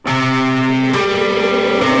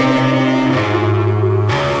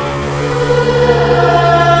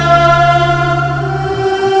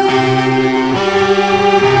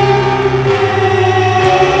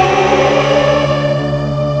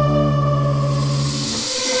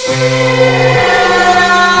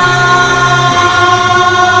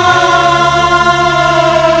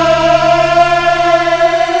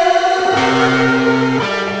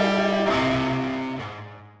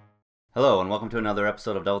Hello and welcome to another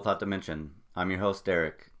episode of Double Thought Dimension. I'm your host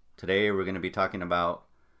Derek. Today we're going to be talking about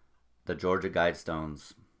the Georgia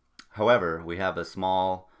Guidestones. However, we have a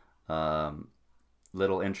small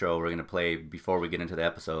little intro we're going to play before we get into the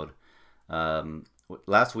episode.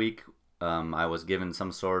 Last week I was given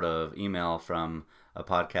some sort of email from a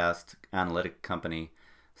podcast analytic company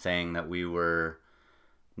saying that we were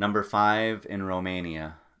number 5 in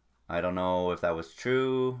Romania. I don't know if that was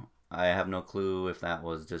true. I have no clue if that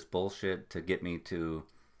was just bullshit to get me to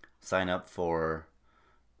sign up for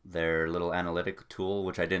their little analytic tool,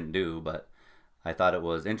 which I didn't do, but I thought it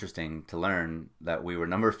was interesting to learn that we were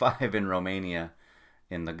number 5 in Romania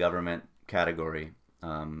in the government category.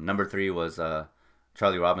 Number 3 was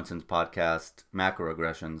Charlie Robinson's podcast,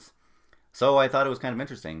 Macroaggressions. So I thought it was kind of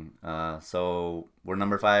interesting. So we're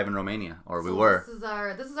number 5 in Romania, or we were. This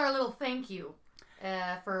is our little thank you.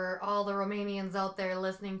 For all the Romanians out there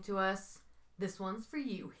listening to us, this one's for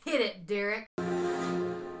you. Hit it, Derek.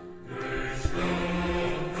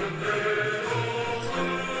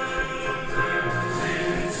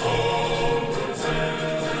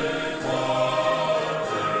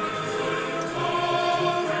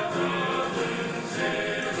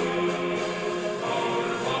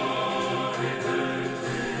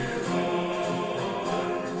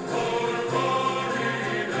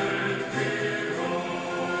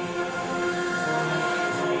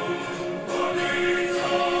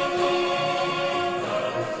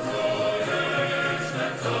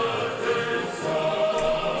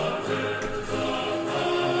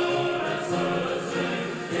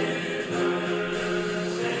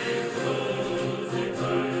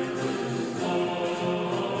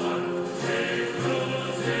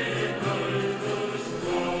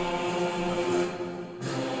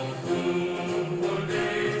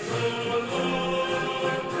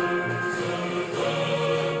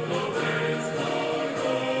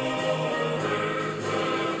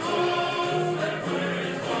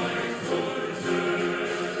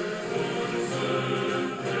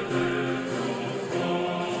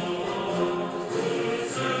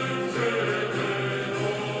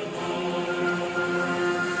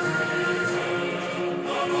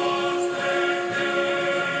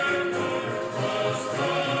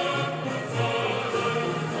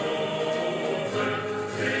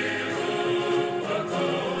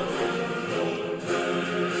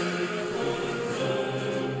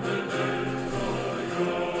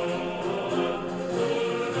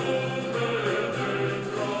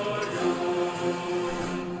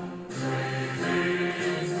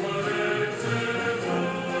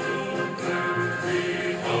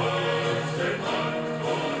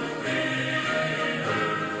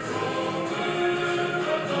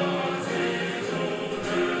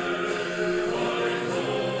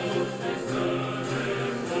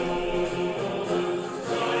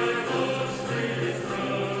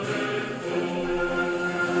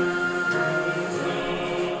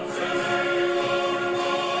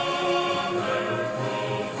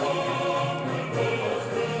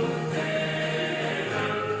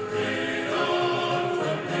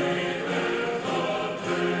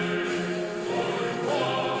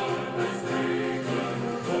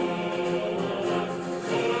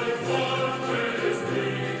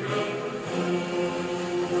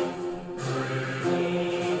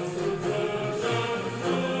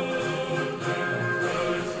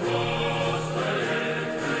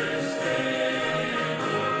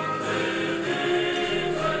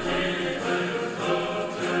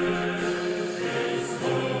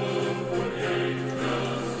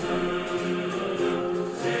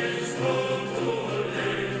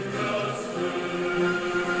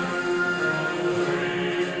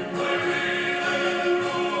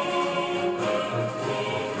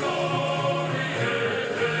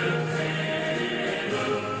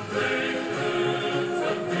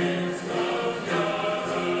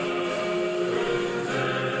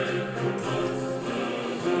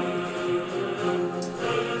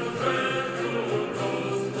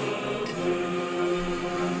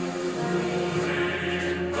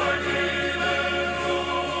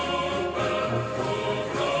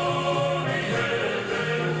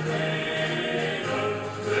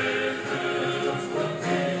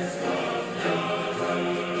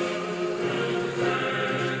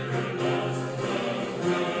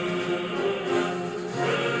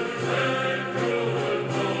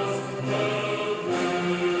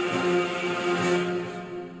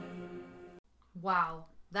 Wow,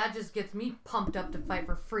 that just gets me pumped up to fight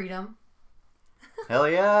for freedom. Hell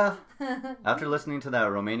yeah! After listening to that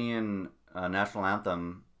Romanian national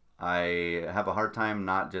anthem, I have a hard time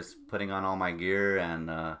not just putting on all my gear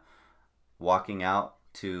and walking out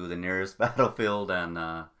to the nearest battlefield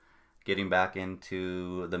and getting back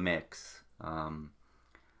into the mix.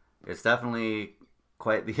 It's definitely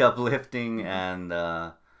quite the uplifting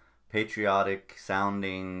and patriotic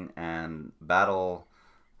sounding and battle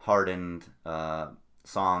hardened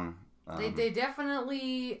song. They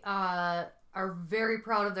definitely are very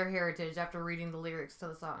proud of their heritage after reading the lyrics to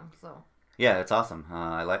the song. So yeah, it's awesome.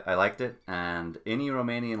 I liked it, and any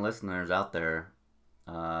Romanian listeners out there,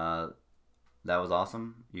 that was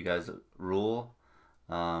awesome. You guys rule,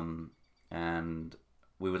 and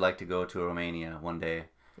we would like to go to Romania one day.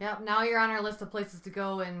 Yep, now you're on our list of places to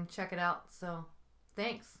go and check it out. So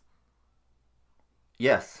thanks.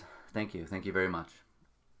 Yes, thank you very much.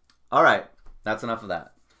 All right, that's enough of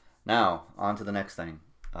that. Now on to the next thing.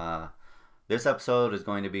 This episode is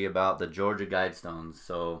going to be about the Georgia Guidestones.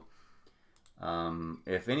 So,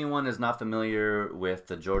 if anyone is not familiar with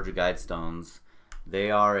the Georgia Guidestones,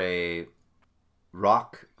 they are a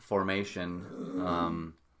rock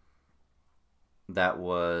formation that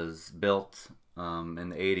was built in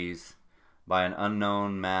the 80s by an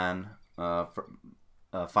unknown man,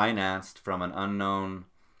 financed from an unknown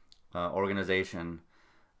organization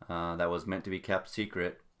that was meant to be kept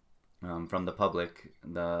secret from the public.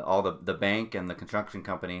 The bank and the construction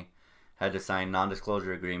company had to sign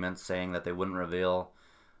non-disclosure agreements saying that they wouldn't reveal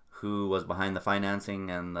who was behind the financing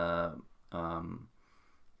and the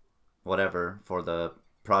whatever for the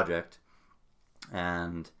project.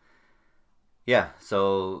 And yeah,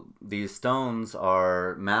 so these stones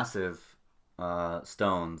are massive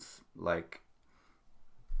stones, like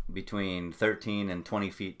between 13 and 20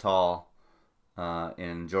 feet tall,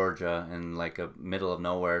 in Georgia, in like a middle of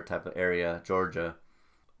nowhere type of area, Georgia.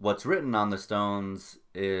 What's written on the stones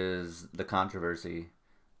is the controversy.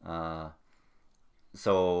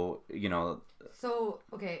 So, you know. So,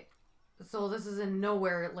 okay. So this is in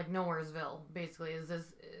nowhere, like Nowheresville, basically.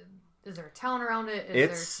 Is there a town around it?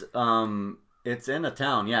 It's in a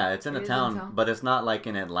town, yeah. It's in a town, but it's not like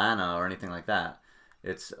in Atlanta or anything like that.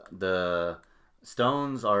 It's the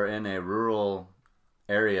stones are in a rural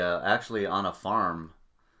area, actually on a farm.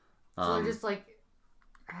 So they're just like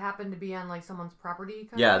happen to be on like someone's property.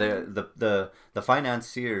 Yeah, the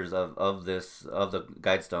financiers of the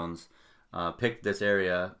Guidestones picked this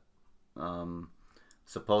area,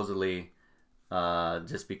 supposedly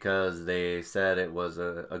just because they said it was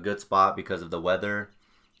a good spot because of the weather,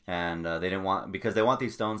 and they want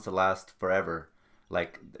these stones to last forever.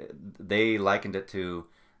 Like they likened it to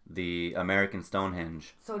the American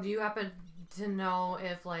Stonehenge. So do you happen to know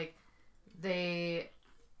if like they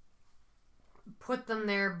put them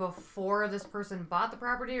there before this person bought the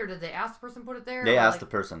property, or did they ask the person to put it there? They asked the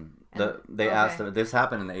person. They asked them. This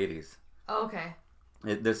happened in the 80s. Oh, okay.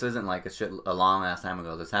 This isn't like a long ass time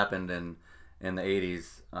ago. This happened in the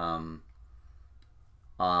 80s.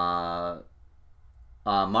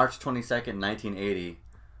 March 22nd, 1980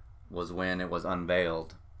 was when it was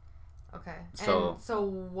unveiled. Okay. So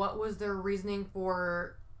what was their reasoning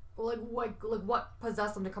for what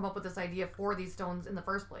possessed them to come up with this idea for these stones in the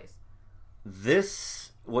first place?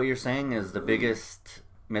 What you're saying is the biggest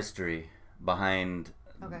mystery behind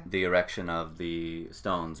the erection of the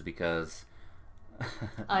stones, because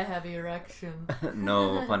I have erection.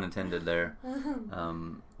 No pun intended there.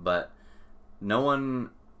 But no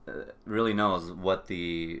one really knows what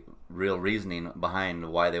the real reasoning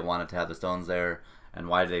behind why they wanted to have the stones there and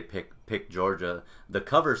why they pick Georgia. The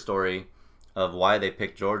cover story of why they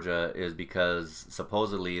picked Georgia is because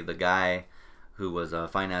supposedly the guy who was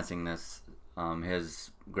financing this,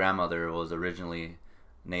 his grandmother was originally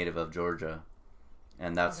native of Georgia,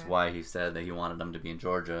 and that's why he said that he wanted them to be in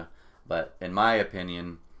Georgia. But in my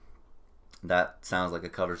opinion, that sounds like a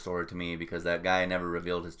cover story to me, because that guy never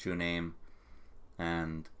revealed his true name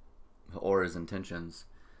or his intentions.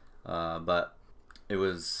 But it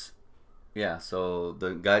was, yeah, so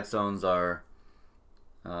the Guidestones are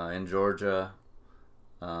in Georgia.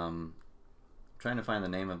 Trying to find the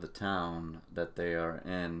name of the town that they are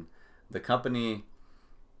in. The company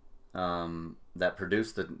that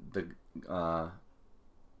produced the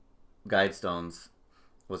Guidestones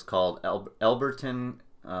was called Elberton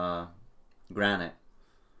Granite,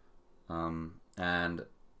 and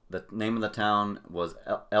the name of the town was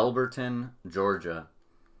Elberton, Georgia.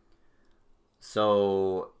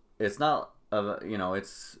 So it's not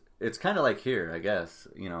it's kind of like here, I guess.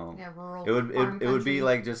 Yeah, rural. It would be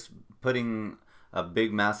like just putting a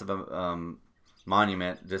big massive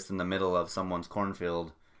monument just in the middle of someone's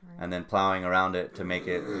cornfield, and then plowing around it to make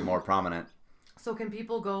it more prominent. So can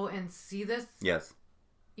people go and see this? Yes.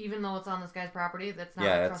 Even though it's on this guy's property, that's not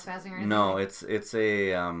Yeah, like it's trespassing or anything? no, it's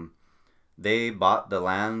a they bought the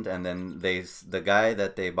land, and then the guy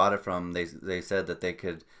that they bought it from, they said that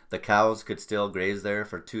the cows could still graze there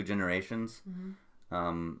for 2 generations.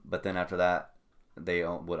 But then after that they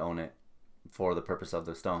would own it for the purpose of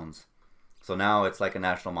the stones. So now it's like a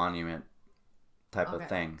national monument type of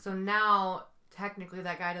thing. So now technically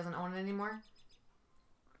that guy doesn't own it anymore?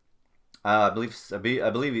 I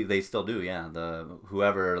believe they still do. Yeah,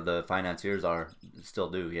 whoever the financiers are still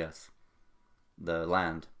do. Yes, the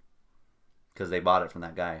land, because they bought it from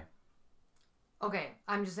that guy. Okay,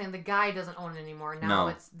 I'm just saying the guy doesn't own it anymore. Now No.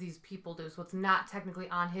 it's these people do, so it's not technically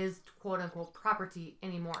on his quote-unquote property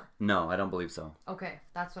anymore. No, I don't believe so. Okay,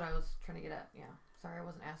 that's what I was trying to get at. Yeah, sorry, I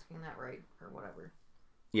wasn't asking that right or whatever.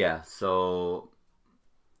 Yeah, so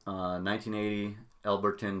 1980,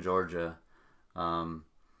 Elberton, Georgia.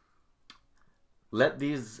 Let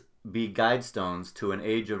these be guidestones to an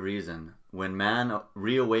age of reason. When man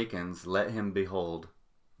reawakens, let him behold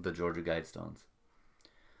the Georgia Guidestones.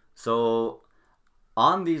 So,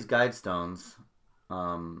 on these guidestones,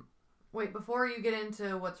 Wait, before you get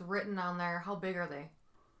into what's written on there, how big are they?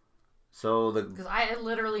 so Because I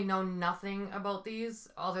literally know nothing about these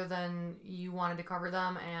other than you wanted to cover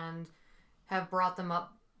them and have brought them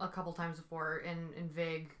up a couple times before in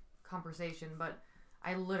vague conversation, but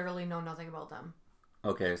I literally know nothing about them.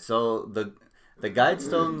 Okay, so the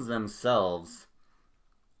guidestones themselves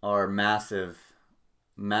are massive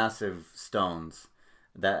stones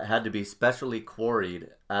that had to be specially quarried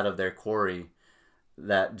out of their quarry.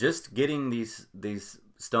 That just getting these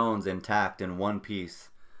stones intact in one piece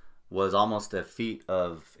was almost a feat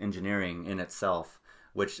of engineering in itself.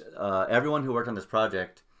 Which everyone who worked on this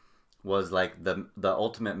project was like the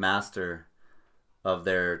ultimate master of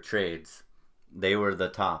their trades. They were the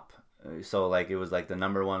top. So like it was like the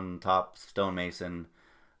number one top stonemason,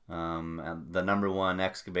 and the number one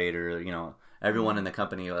excavator. Everyone in the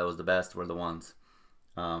company that was the best were the ones.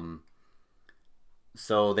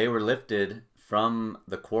 So they were lifted from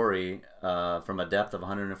the quarry from a depth of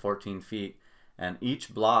 114 feet, and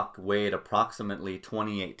each block weighed approximately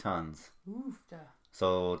 28 tons. Oof.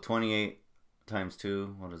 So 28 times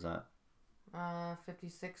 2, what is that?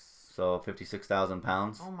 56. So 56,000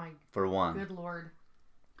 pounds Oh my for one. good lord.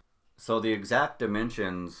 So the exact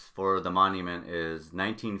dimensions for the monument is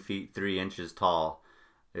 19 feet 3 inches tall.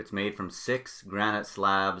 It's made from 6 granite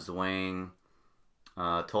slabs weighing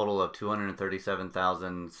a total of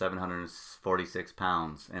 237,746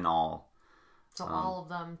 pounds in all. So all of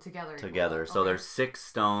them together. Together. So there's 6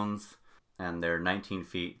 stones, and they're 19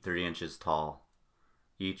 feet 3 inches tall,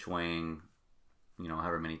 each weighing,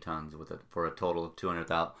 however many tons, for a total of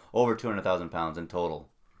over 200,000 pounds in total.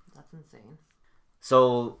 That's insane.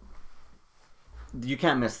 So you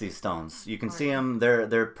can't miss these stones. You can see them.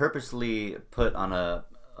 They're purposely put on a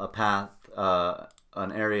path,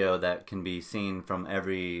 an area that can be seen from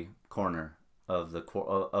every corner of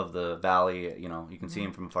the valley. You can see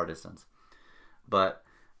them from a far distance. But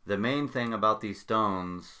the main thing about these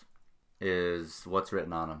stones is what's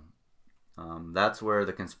written on them. That's where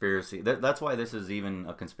the conspiracy. That's why this is even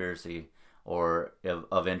a conspiracy or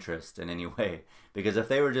of interest in any way. Because if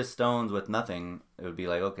they were just stones with nothing, it would be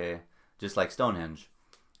like, okay, just like Stonehenge.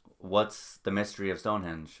 What's the mystery of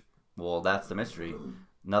Stonehenge? Well, that's the mystery.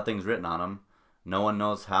 Nothing's written on them. No one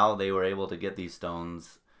knows how they were able to get these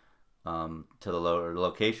stones to the lower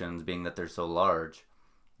locations, being that they're so large.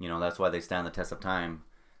 That's why they stand the test of time,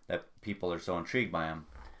 that people are so intrigued by them.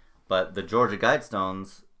 But the Georgia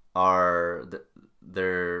Guidestones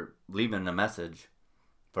they're leaving a message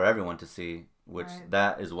for everyone to see, which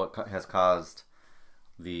that is what has caused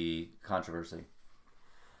the controversy.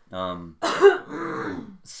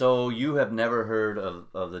 So you have never heard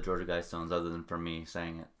of the Georgia Guidestones other than from me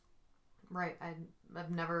saying it. Right. I've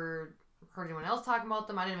never heard anyone else talking about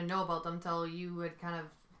them. I didn't even know about them until you had kind of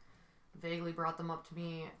vaguely brought them up to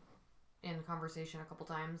me in conversation a couple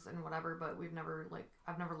times and whatever, but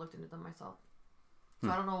I've never looked into them myself. So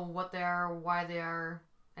I don't know what they are, why they are,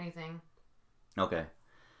 anything. Okay.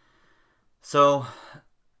 So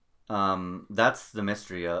that's the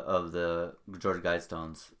mystery of the Georgia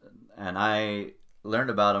Guidestones. And I learned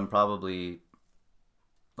about them probably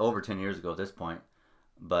over 10 years ago at this point.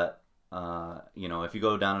 But, if you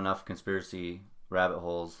go down enough conspiracy rabbit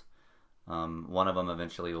holes, one of them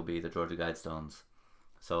eventually will be the Georgia Guidestones.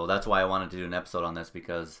 So that's why I wanted to do an episode on this,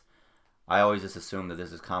 because I always just assume that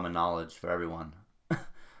this is common knowledge for everyone.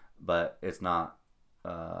 But it's not.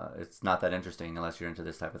 It's not that interesting unless you're into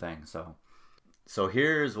this type of thing. So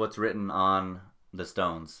here's what's written on the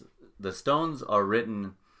stones. The stones are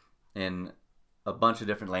written in a bunch of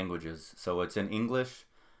different languages. So it's in English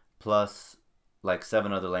plus like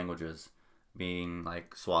 7 other languages, being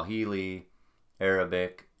like Swahili,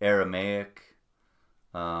 Arabic, Aramaic,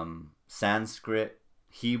 Sanskrit,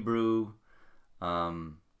 Hebrew,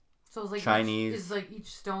 So it's like Chinese. Is like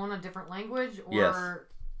each stone a different language, or Yes.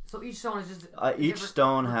 so each stone is just Each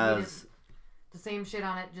stone has the same shit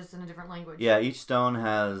on it, just in a different language. Yeah, each stone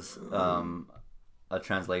has a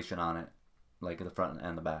translation on it, like the front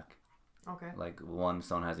and the back. Okay. Like one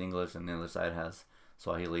stone has English and the other side has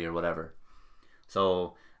Swahili or whatever.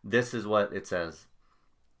 So this is what it says.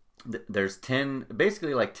 There's 10,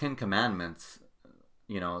 basically like 10 commandments,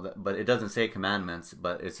 but it doesn't say commandments,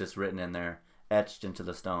 but it's just written in there, etched into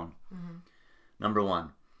the stone. Mm-hmm. Number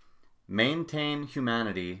 1, maintain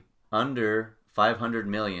humanity under 500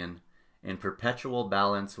 million in perpetual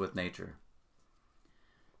balance with nature.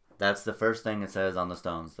 That's the first thing it says on the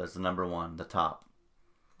stones. That's the number 1, the top.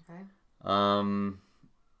 Okay.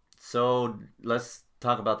 So let's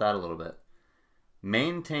talk about that a little bit.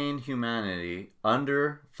 Maintain humanity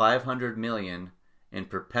under 500 million in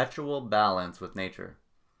perpetual balance with nature.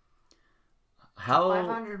 How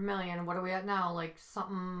 500 million. What are we at now? Like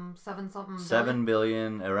something 7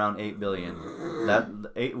 billion, around 8 billion.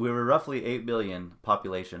 We were roughly 8 billion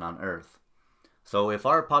population on Earth. So if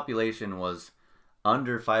our population was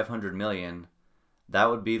under 500 million, that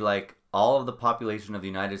would be like all of the population of the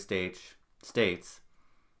United States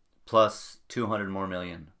plus 200 more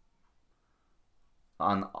million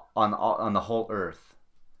on the whole Earth.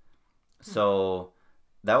 So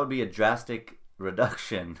that would be a drastic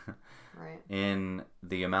reduction right. in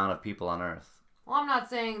the amount of people on Earth. Well, I'm not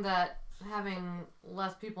saying that having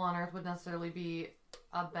less people on Earth would necessarily be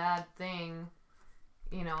a bad thing,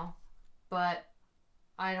 but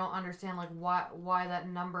I don't understand like why that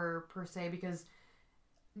number per se, because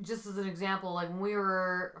just as an example, like when we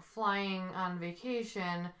were flying on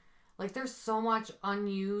vacation, like there's so much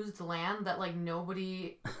unused land that like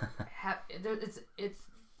nobody it's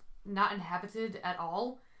not inhabited at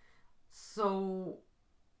all. So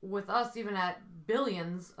with us, even at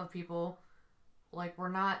billions of people, like we're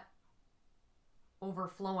not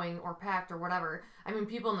overflowing or packed or whatever. I mean,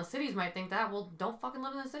 people in the cities might think that. Well, don't fucking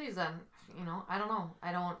live in the cities then. I don't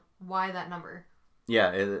know. Why that number?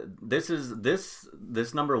 Yeah, this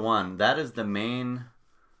number 1. That is the main.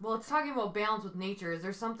 Well, it's talking about balance with nature. Is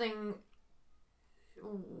there something?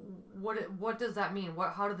 What does that mean?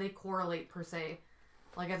 How do they correlate per se?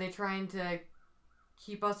 Like, are they trying to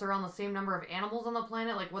keep us around the same number of animals on the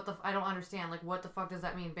planet? Like, I don't understand. Like, what the fuck does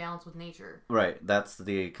that mean? Balance with nature. Right. That's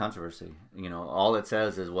the controversy. All it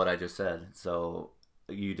says is what I just said. So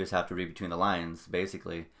you just have to read between the lines,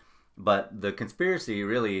 basically. But the conspiracy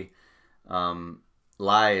really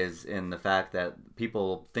lies in the fact that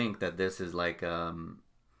people think that this is like, a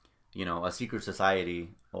secret society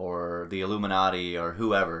or the Illuminati or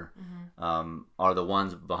whoever are the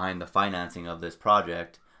ones behind the financing of this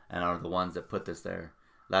project and are the ones that put this there.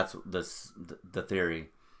 That's the theory.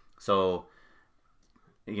 So,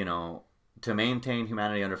 to maintain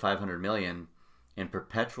humanity under 500 million in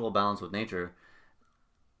perpetual balance with nature,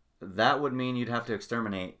 that would mean you'd have to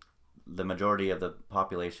exterminate the majority of the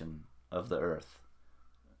population of the Earth,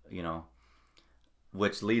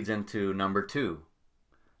 which leads into number 2.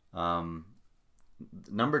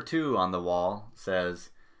 Number 2 on the wall says,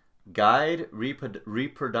 guide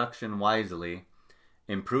reproduction wisely,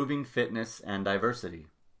 improving fitness and diversity.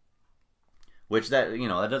 Which that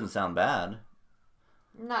doesn't sound bad.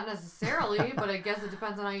 Not necessarily, but I guess it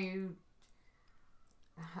depends on how you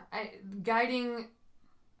guiding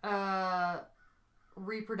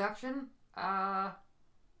reproduction.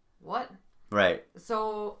 What? Right.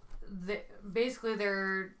 So basically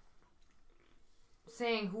they're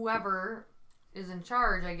saying whoever is in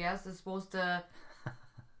charge, I guess, is supposed to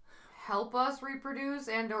help us reproduce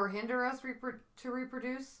and or hinder us to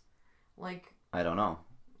reproduce. Like, I don't know.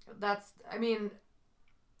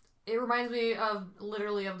 It reminds me of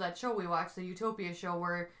that show we watched, the Utopia show,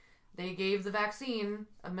 where they gave the vaccine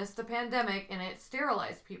amidst the pandemic and it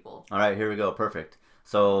sterilized people. All right, here we go. Perfect.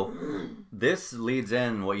 So this leads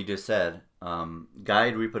in what you just said.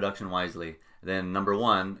 Guide reproduction wisely. Then number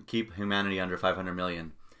 1, keep humanity under 500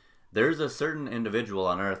 million. There's a certain individual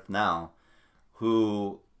on Earth now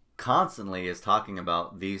who constantly is talking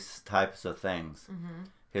about these types of things. Mm-hmm.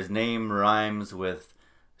 His name rhymes with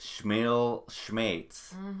Shmuel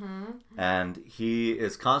Schmates. Mm-hmm. And he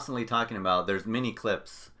is constantly talking about, there's many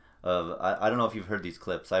clips of, I don't know if you've heard these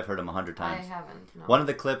clips. I've heard them 100 times. I haven't, no. One of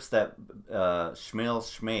the clips that Shmuel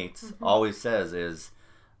Schmates always says is,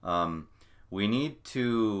 we need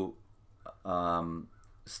to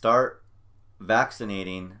start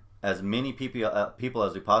vaccinating as many people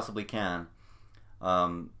as we possibly can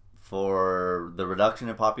for the reduction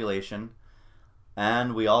in population,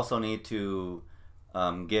 and we also need to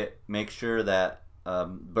make sure that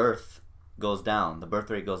birth goes down, the birth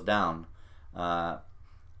rate goes down,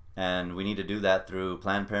 and we need to do that through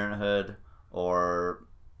Planned Parenthood or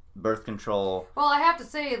birth control. Well, I have to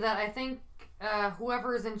say that I think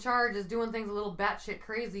whoever is in charge is doing things a little batshit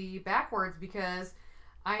crazy backwards, because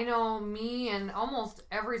I know me and almost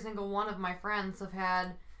every single one of my friends have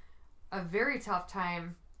had a very tough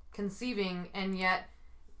time conceiving, and yet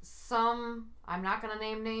some, I'm not going to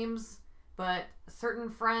name names, but certain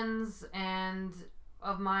friends and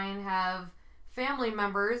of mine have family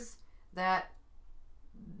members that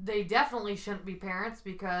they definitely shouldn't be parents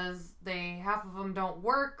because half of them don't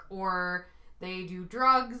work, or they do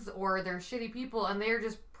drugs, or they're shitty people, and they're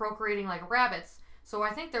just procreating like rabbits. So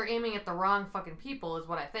I think they're aiming at the wrong fucking people is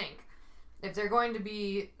what I think. If they're going to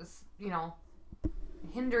be,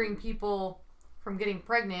 hindering people from getting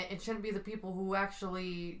pregnant, it shouldn't be the people who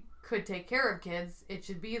actually could take care of kids. It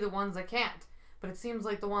should be the ones that can't. But it seems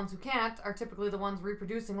like the ones who can't are typically the ones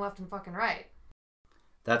reproducing left and fucking right.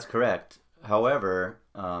 That's correct. However,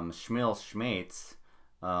 Schmiel Schmates,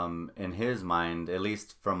 in his mind, at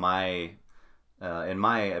least from in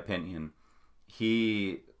my opinion,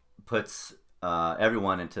 he puts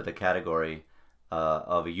everyone into the category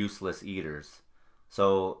of useless eaters.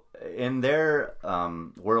 So in their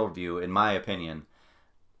worldview, in my opinion,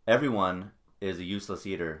 everyone is a useless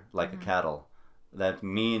eater, like a cattle. That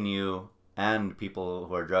me and you and people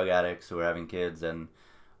who are drug addicts who are having kids, and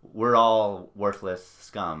we're all worthless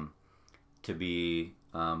scum to be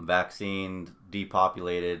vaccinated,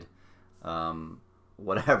 depopulated,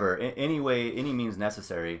 whatever, any means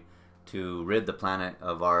necessary to rid the planet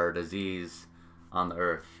of our disease on the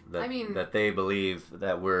earth that they believe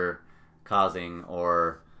that we're causing,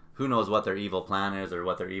 or who knows what their evil plan is or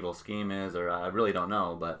what their evil scheme is, or I really don't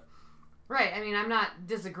know, but right. I mean, I'm not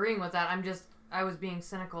disagreeing with that. I was being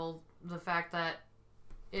cynical. The fact that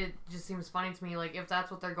it just seems funny to me, like, if that's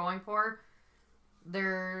what they're going for,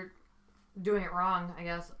 they're doing it wrong, I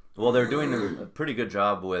guess. Well, they're doing a pretty good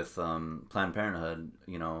job with Planned Parenthood.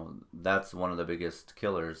 That's one of the biggest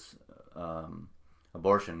killers.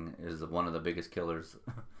 Abortion is one of the biggest killers.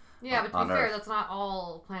 Yeah, but to be fair, that's not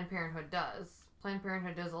all Planned Parenthood does. Planned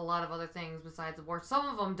Parenthood does a lot of other things besides abortion. Some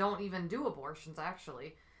of them don't even do abortions,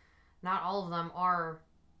 actually. Not all of them are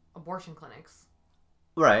abortion clinics.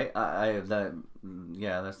 Right. That's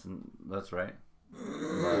right.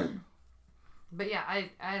 But yeah,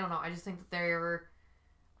 I don't know. I just think that they were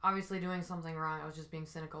obviously doing something wrong. I was just being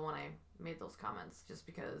cynical when I made those comments, just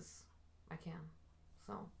because I can.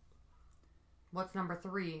 So, what's number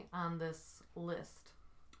 3 on this list?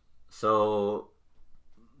 So,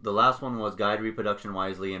 the last one was guide reproduction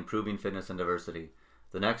wisely, improving fitness and diversity.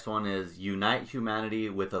 The next one is unite humanity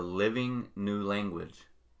with a living new language.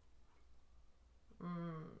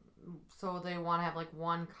 So they want to have like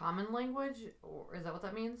one common language, or is that what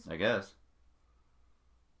that means? I guess.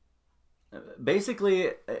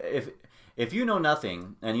 Basically, if you know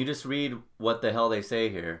nothing and you just read what the hell they say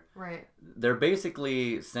here, right? They're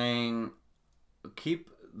basically saying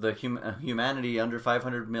keep the humanity under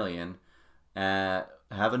 500 million, have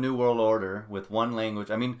a new world order with one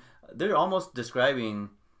language. I mean, they're almost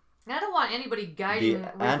describing. I don't want anybody guiding the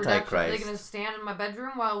reproduction. Antichrist. They're going to stand in my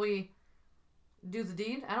bedroom while we do the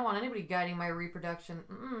deed? I don't want anybody guiding my reproduction.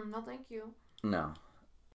 No, thank you. No.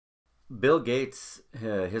 Bill Gates,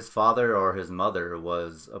 his father or his mother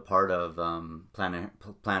was a part of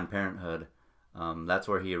Planned Parenthood. That's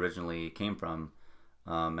where he originally came from.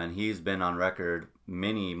 And he's been on record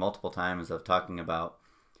multiple times of talking about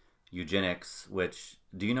eugenics, which,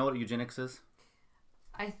 do you know what eugenics is?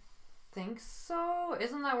 I think so.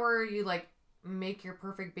 Isn't that where you, like, make your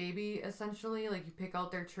perfect baby, essentially? Like, you pick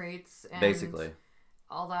out their traits and basically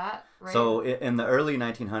all that, right? So in the early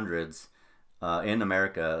 1900s, in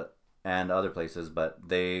America and other places, but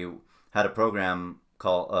they had a program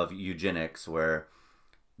of eugenics where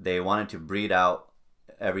they wanted to breed out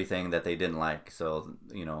everything that they didn't like. So,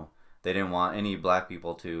 they didn't want any black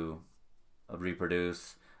people to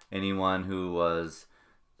reproduce, anyone who was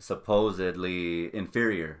supposedly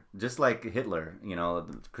inferior, just like Hitler,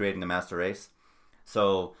 creating the master race.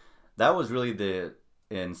 So that was really the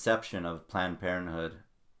inception of Planned Parenthood,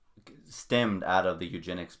 stemmed out of the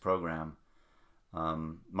eugenics program.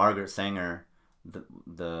 Margaret Sanger,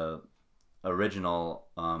 the original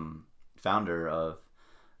founder of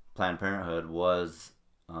Planned Parenthood, was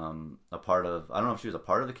a part of, I don't know if she was a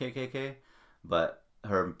part of the KKK, but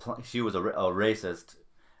she was a racist,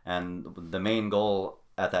 and the main goal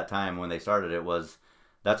at that time when they started it was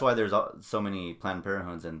That's why there's so many Planned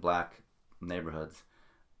Parenthoods in black neighborhoods.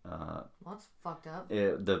 Well, that's fucked up.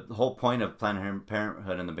 The whole point of Planned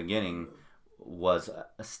Parenthood in the beginning was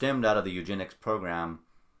stemmed out of the eugenics program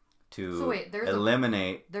to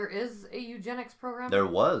eliminate. There is a eugenics program? There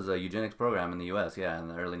was a eugenics program in the U.S., in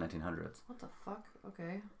the early 1900s. What the fuck?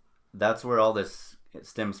 Okay. That's where all this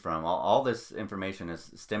stems from. All this information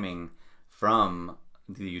is stemming from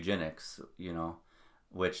the eugenics,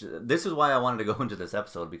 which this is why I wanted to go into this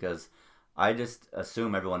episode, because I just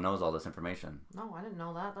assume everyone knows all this information. No, I didn't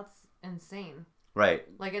know that. That's insane. Right.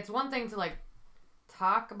 Like, it's one thing to,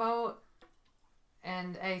 talk about,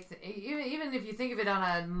 and even if you think of it on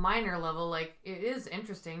a minor level, it is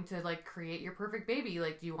interesting to, create your perfect baby.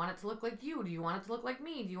 Do you want it to look like you? Do you want it to look like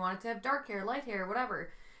me? Do you want it to have dark hair, light hair,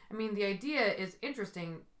 whatever? I mean, the idea is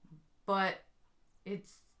interesting, but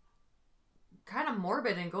it's kind of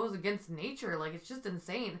morbid and goes against nature. It's just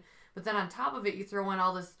insane. But then on top of it, you throw in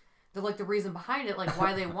all this, the reason behind it,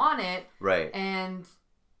 why they want it. Right. And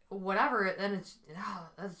whatever, then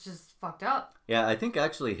that's just fucked up. Yeah, I think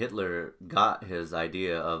actually Hitler got his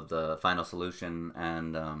idea of the final solution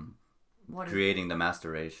and creating the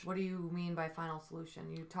master race. What do you mean by final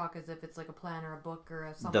solution? You talk as if it's a plan or a book or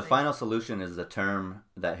something. The final solution is the term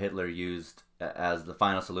that Hitler used as the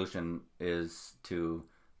final solution is to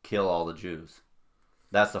kill all the Jews.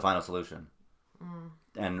 That's the final solution.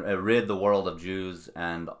 And rid the world of Jews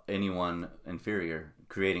and anyone inferior,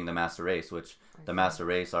 creating the master race, which the master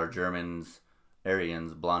race are Germans,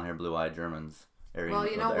 Aryans, blonde-haired, blue-eyed Germans,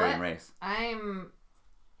 Aryan race. I'm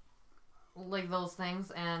those things,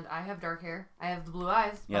 and I have dark hair. I have the blue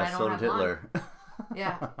eyes, but yeah, I don't so have did Hitler.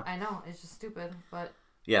 Yeah, I know. It's just stupid, but...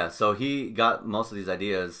 Yeah, so he got most of these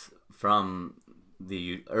ideas from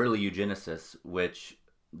the early eugenicists, which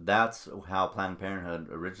that's how Planned Parenthood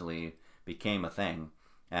originally became a thing.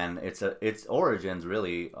 And its origins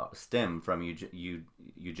really stem from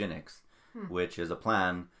eugenics, which is a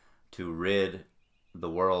plan to rid the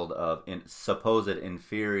world of supposed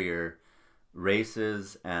inferior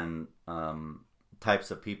races and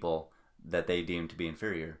types of people that they deem to be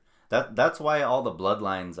inferior. That's why all the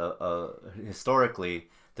bloodlines historically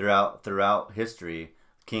throughout history,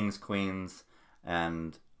 kings, queens,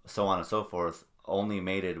 and so on and so forth, only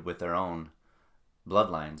mated with their own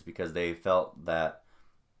bloodlines, because they felt that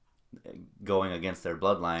going against their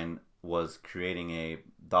bloodline was creating a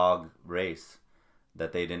dog race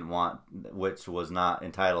that they didn't want, which was not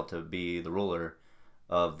entitled to be the ruler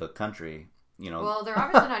of the country. Well, they're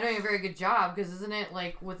obviously not doing a very good job, because isn't it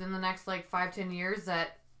within the next 5-10 years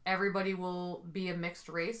that everybody will be a mixed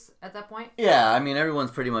race at that point? Yeah, I mean,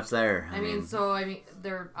 everyone's pretty much there. I mean,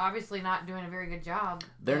 they're obviously not doing a very good job.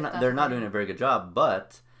 They're not doing a very good job,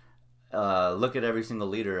 but look at every single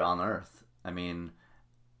leader on Earth. I mean,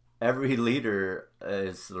 every leader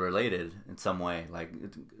is related in some way.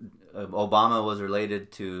 Obama was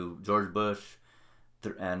related to George Bush,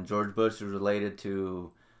 and George Bush was related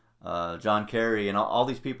to John Kerry, and all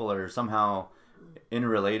these people are somehow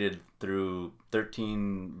interrelated through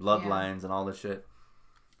 13 bloodlines and all this shit.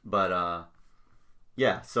 But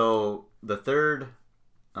so the third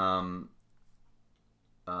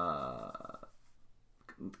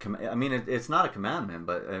it's not a commandment,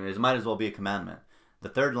 but it might as well be a commandment. The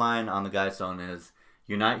third line on the Guidestone is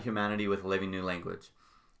unite humanity with a living new language.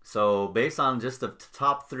 So based on just the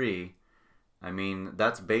top three, I mean,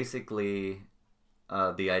 that's basically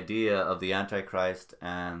the idea of the Antichrist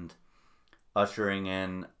and ushering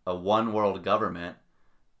in a one world government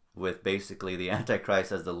with basically the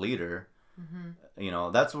Antichrist as the leader.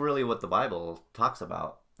 Mm-hmm. That's really what the Bible talks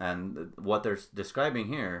about. And what they're describing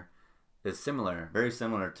here is similar, very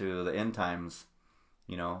similar to the end times.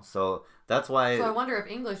 So that's why... So I wonder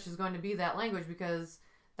if English is going to be that language, because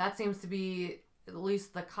that seems to be at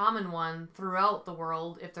least the common one throughout the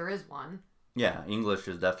world, if there is one. Yeah, English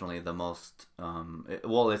is definitely the most...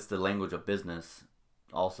 it's the language of business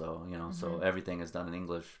also, mm-hmm. So everything is done in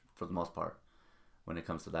English for the most part when it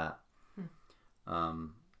comes to that.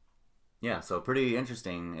 So pretty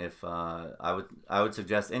interesting. If I would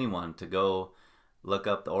suggest anyone to go look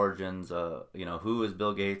up the origins. Who is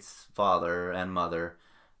Bill Gates' father and mother?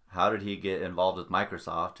 How did he get involved with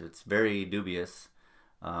Microsoft? It's very dubious.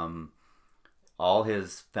 All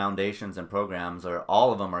his foundations and programs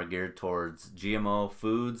all of them are geared towards GMO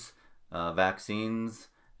foods, vaccines,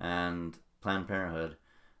 and Planned Parenthood.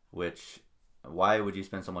 Which, why would you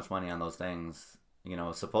spend so much money on those things?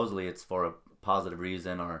 Supposedly it's for a positive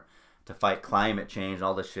reason, or to fight climate change and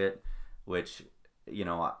all this shit, which,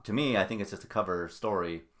 to me, I think it's just a cover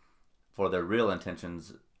story for their real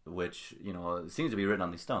intentions, which, seems to be written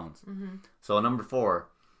on these stones. Mm-hmm. So number 4,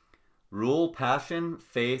 Rule passion,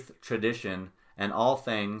 faith, tradition, and all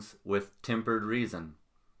things with tempered reason.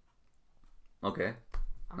 Okay.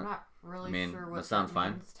 I'm not really I mean, sure that what sounds that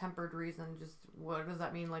fine. means. Tempered reason. Just what does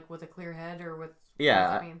that mean? Like with a clear head, or with Yeah,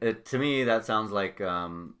 what does that mean? to me that sounds like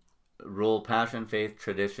rule passion, faith,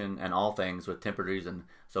 tradition, and all things with tempered reason.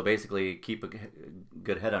 So basically, keep a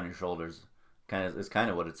good head on your shoulders. Is kind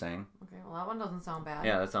of what it's saying. Okay, well that one doesn't sound bad.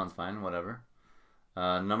 Yeah, that sounds fine. Whatever.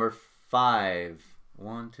 Number 5.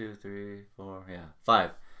 1, 2, 3, 4. Yeah,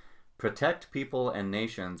 5. Protect people and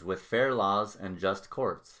nations with fair laws and just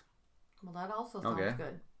courts. Well, that also sounds Okay.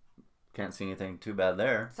 good. Can't see anything too bad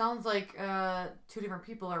there. Sounds like two different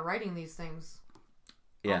people are writing these things.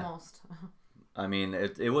 Yeah. Almost. I mean,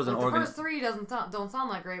 it was an The first three don't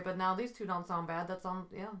sound that great, but now these two don't sound bad. That sounds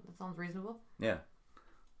reasonable. Yeah.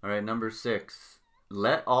 All right, number 6.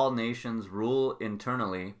 Let all nations rule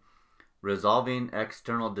internally, resolving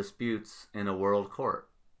external disputes in a world court.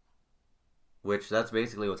 Which that's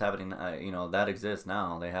basically what's happening. That exists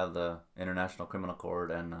now. They have the International Criminal Court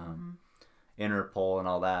and Interpol and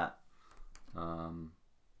all that.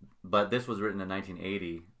 But this was written in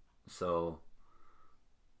 1980, so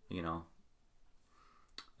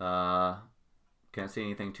can't see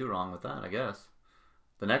anything too wrong with that, I guess.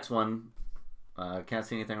 The next one, can't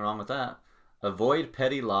see anything wrong with that. Avoid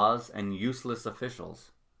petty laws and useless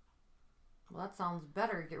officials. Well, that sounds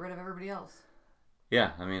better. Get rid of everybody else.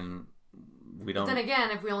 Yeah, I mean, we don't. But then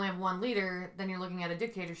again, if we only have one leader, then you're looking at a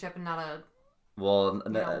dictatorship and not a. Well,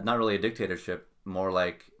 not really a dictatorship. More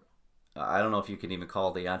like, I don't know if you can even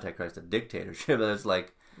call the Antichrist a dictatorship. It's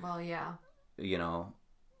like, Well, yeah.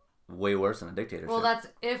 Way worse than a dictatorship. Well, that's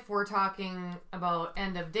if we're talking about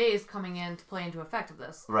end of days coming in to play into effect of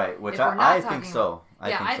this. Right, which If we're not I talking think so.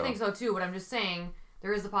 I think so too, but I'm just saying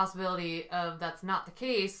there is the possibility of that's not the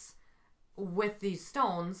case with these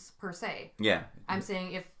stones per se. Yeah. I'm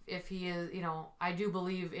saying if he is, I do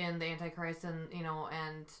believe in the Antichrist and,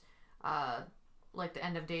 like the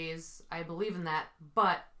end of days. I believe in that,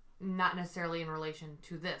 but not necessarily in relation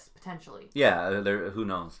to this, potentially. Yeah, who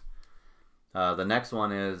knows? The next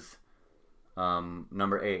one is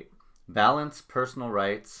number 8. Balance personal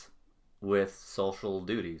rights with social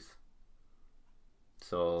duties.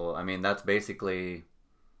 So, I mean, that's basically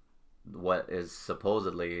what is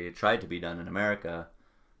supposedly tried to be done in America.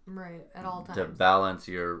 Right, at all times. To balance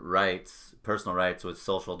your rights, personal rights with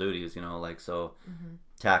social duties,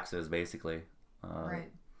 taxes, basically. Right.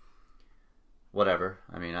 Whatever.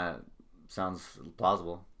 I mean, sounds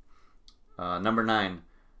plausible. Number 9.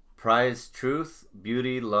 Prize truth,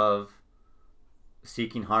 beauty, love,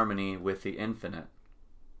 seeking harmony with the infinite.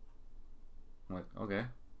 Okay.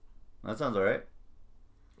 That sounds alright.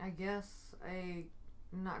 I guess I'm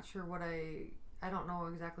not sure I don't know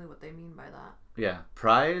exactly what they mean by that. Yeah.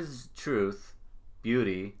 Prize truth,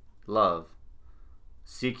 beauty, love,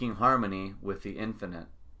 seeking harmony with the infinite.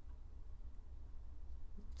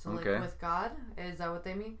 So Okay. like with God? Is that what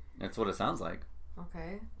they mean? That's what it sounds like.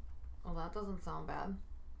 Okay. Well, that doesn't sound bad.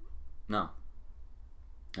 No.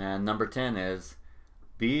 And number 10 is,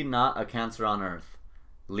 be not a cancer on earth.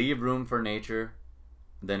 Leave room for nature.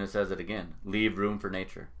 Then it says it again. Leave room for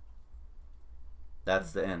nature.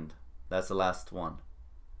 That's the end. That's the last one.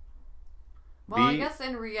 Well, I guess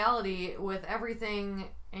in reality, with everything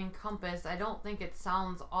encompassed, I don't think it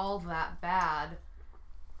sounds all that bad,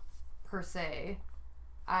 per se.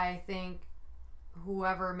 I think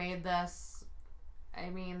whoever made this,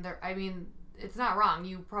 it's not wrong.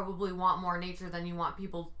 You probably want more nature than you want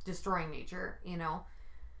people destroying nature,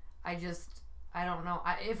 I don't know.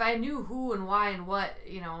 If I knew who and why and what,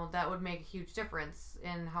 that would make a huge difference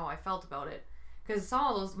in how I felt about it. Because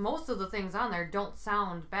most of the things on there don't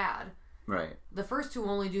sound bad. Right. The first two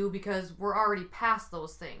only do because we're already past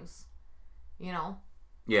those things.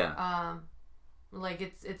 Yeah. Like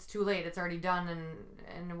it's too late. It's already done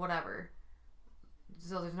and whatever.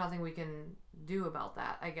 So there's nothing we can do about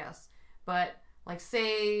that, I guess. But like,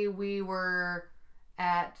 say we were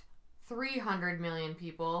at 300 million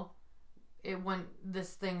people,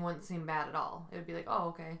 this thing wouldn't seem bad at all. It would be like, oh,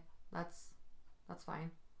 okay, that's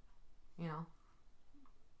fine.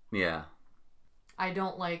 Yeah. I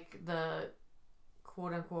don't like the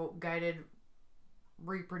quote unquote guided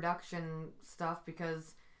reproduction stuff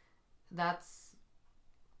because that's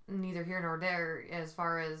neither here nor there as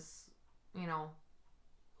far as,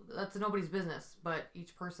 that's nobody's business but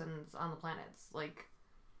each person's on the planet. It's like,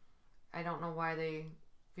 I don't know why they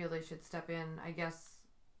feel they should step in. I guess,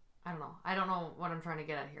 I don't know. I don't know what I'm trying to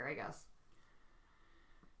get at here, I guess.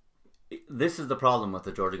 This is the problem with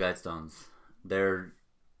the Georgia Guidestones.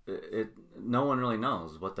 No one really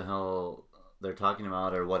knows what the hell they're talking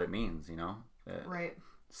about or what it means, Right.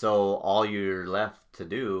 So all you're left to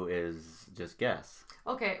do is just guess.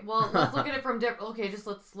 Okay, well, let's look at it from let's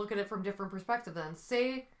look at it from different perspective then.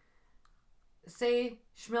 Say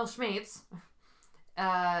Schmiel Schmates,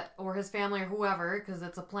 or his family or whoever, because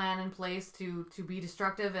it's a plan in place to be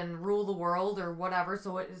destructive and rule the world or whatever.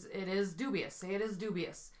 So it is dubious. Say it is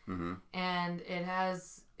dubious, and it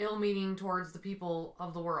has ill meaning towards the people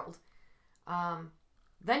of the world.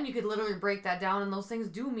 Then you could literally break that down, and those things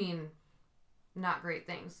do mean not great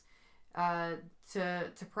things.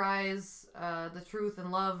 To prize the truth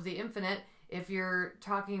and love the infinite, if you're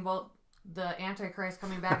talking about the Antichrist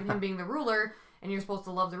coming back and him being the ruler, and you're supposed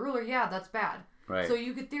to love the ruler, yeah, that's bad. Right. So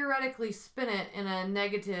you could theoretically spin it in a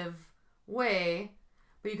negative way,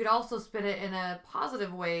 but you could also spin it in a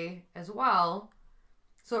positive way as well.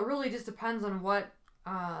 So it really just depends on what,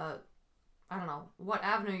 I don't know, what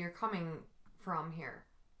avenue you're coming from here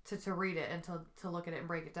to read it and to look at it and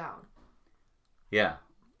break it down. Yeah,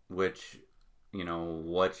 which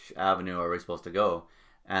avenue are we supposed to go?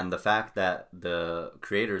 And the fact that the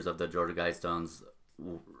creators of the Georgia Guidestones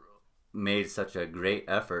made such a great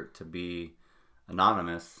effort to be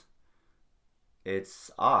anonymous,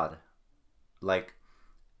 it's odd. Like,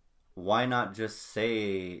 why not just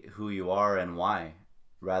say who you are and why,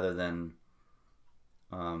 rather than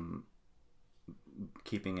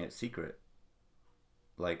keeping it secret?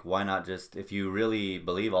 Like, why not just, if you really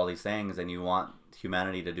believe all these things and you want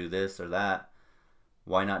humanity to do this or that,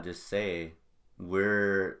 why not just say,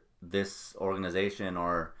 we're this organization,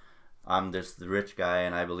 or I'm this rich guy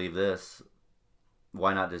and I believe this?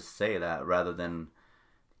 Why not just say that rather than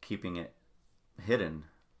keeping it hidden?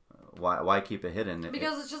 Why keep it hidden?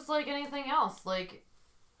 Because it's just like anything else. Like,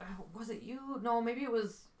 was it you? No, maybe it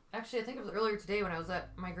was, actually, I think it was earlier today when I was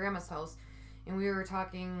at my grandma's house, and we were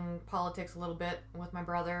talking politics a little bit with my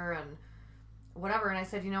brother and whatever, and I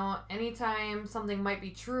said, anytime something might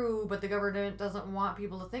be true, but the government doesn't want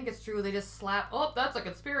people to think it's true, they just slap, oh, that's a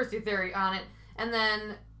conspiracy theory on it, and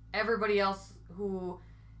then everybody else who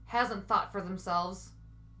hasn't thought for themselves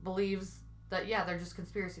believes that, yeah, they're just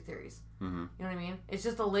conspiracy theories. Mm-hmm. You know what I mean? It's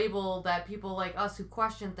just a label that people like us who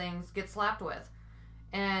question things get slapped with.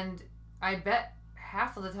 And I bet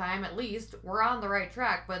half of the time, at least, we're on the right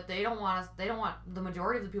track, but they don't want the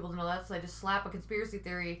majority of the people to know that, so they just slap a conspiracy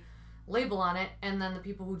theory label on it, and then the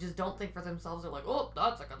people who just don't think for themselves are like, oh,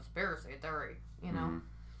 that's a conspiracy theory, Mm-hmm.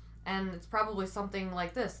 And it's probably something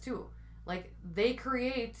like this too. Like, they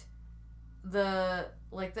create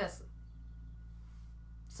like this.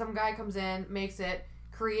 Some guy comes in, makes it,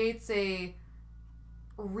 creates a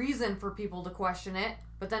reason for people to question it,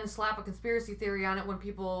 but then slap a conspiracy theory on it when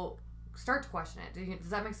people start to question it. Does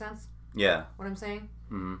that make sense? Yeah. What I'm saying?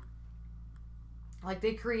 Mm-hmm. Like,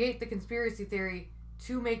 they create the conspiracy theory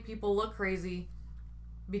to make people look crazy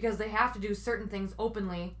because they have to do certain things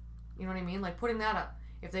openly. You know what I mean? Like, putting that up.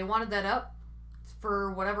 If they wanted that up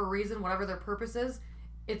for whatever reason, whatever their purpose is,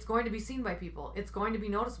 it's going to be seen by people. It's going to be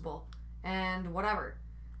noticeable and whatever.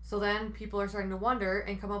 So then people are starting to wonder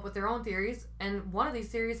and come up with their own theories, and one of these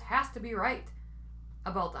theories has to be right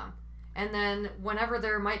about them. And then whenever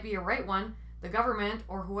there might be a right one, the government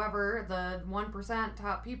or whoever, the 1%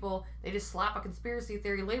 top people, they just slap a conspiracy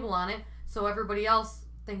theory label on it so everybody else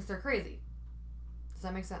thinks they're crazy. Does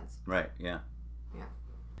that make sense? Right, yeah. Yeah.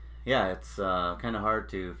 Yeah, it's kind of hard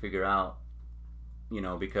to figure out,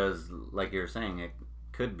 because like you were saying, it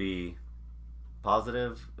could be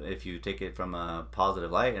positive if you take it from a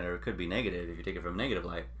positive light, or it could be negative if you take it from a negative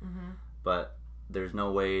light. Mm-hmm. But there's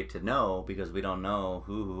no way to know because we don't know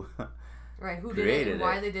who right, who created did it and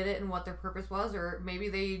why they did it and what their purpose was, or maybe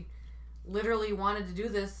they literally wanted to do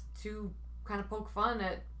this to kind of poke fun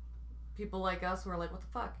at people like us who are like, what the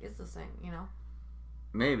fuck is this thing,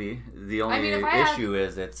 Maybe. The only issue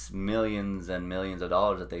is it's millions and millions of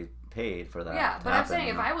dollars that they paid for that. Yeah, but I'm saying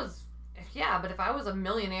if I was a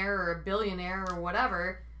millionaire or a billionaire or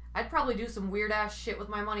whatever, I'd probably do some weird ass shit with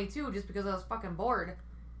my money too, just because I was fucking bored,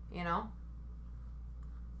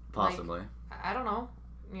 Possibly. Like, I don't know,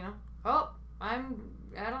 I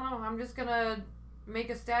don't know, I'm just gonna make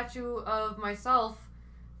a statue of myself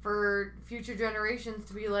for future generations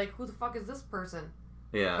to be like, who the fuck is this person?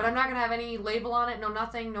 Yeah. But I'm not gonna have any label on it, no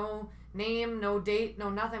nothing, no name, no date, no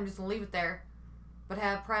nothing. I'm just gonna leave it there. But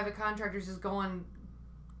have private contractors just go and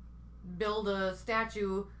build a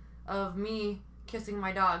statue of me kissing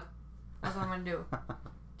my dog. That's what I'm gonna do.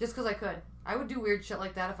 Just because I could. I would do weird shit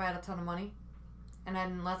like that if I had a ton of money and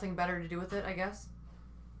had nothing better to do with it, I guess.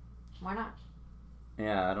 Why not?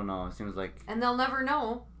 Yeah, I don't know. It seems like... And they'll never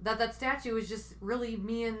know that statue is just really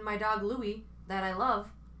me and my dog Louie that I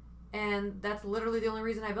love. And that's literally the only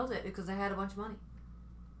reason I built it, because I had a bunch of money.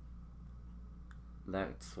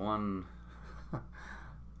 that's one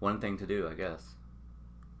one thing to do, I guess.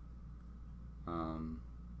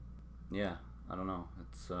 Yeah, I don't know.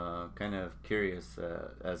 It's kind of curious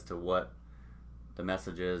as to what the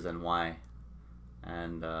message is and why,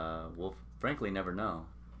 and we'll frankly never know.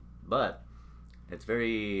 But it's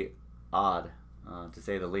very odd, to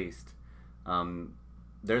say the least.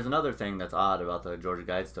 There's another thing that's odd about the Georgia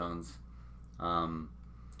Guidestones.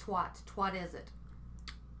 Twat is it?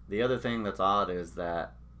 The other thing that's odd is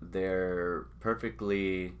that they're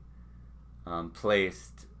perfectly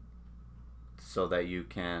placed so that you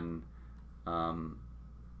can find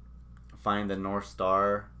the North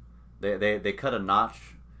Star. They cut a notch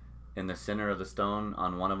in the center of the stone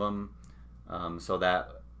on one of them, so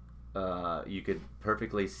that you could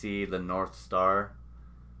perfectly see the North Star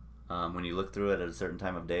when you look through it at a certain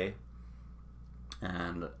time of day.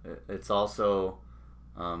 And it's also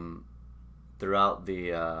throughout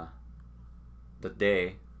the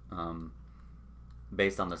day,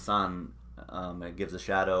 based on the sun, it gives a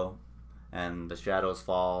shadow, and the shadows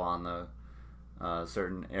fall on the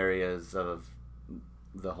certain areas of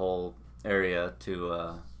the whole area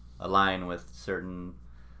to align with certain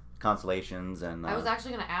constellations and I was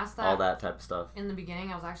actually going to ask that all that type of stuff in the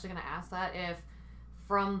beginning. I was actually going to ask that if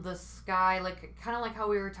from the sky, like kind of like how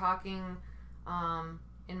we were talking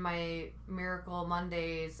in my Miracle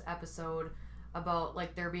Mondays episode about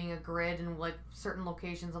like there being a grid and like certain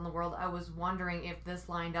locations on the world. I was wondering if this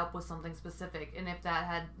lined up with something specific and if that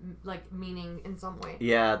had like meaning in some way.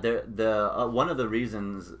 Yeah, the one of the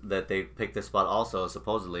reasons that they picked this spot also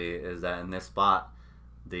supposedly is that in this spot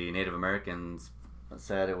the Native Americans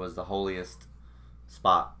said it was the holiest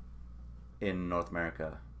spot in North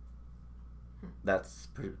America. That's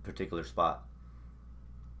particular spot.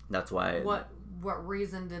 That's why. What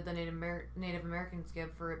reason did the Native Americans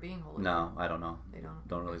give for it being holy? No, I don't know. They don't.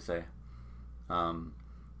 Don't really say.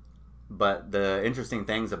 But the interesting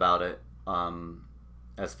things about it,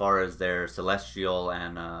 as far as their celestial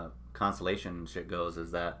and constellation shit goes,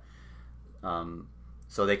 is that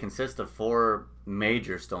so they consist of 4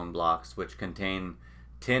 major stone blocks, which contain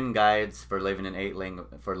 10 guides for living in 8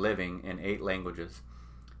 languages,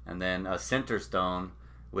 and then a center stone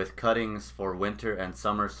with cuttings for winter and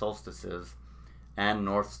summer solstices and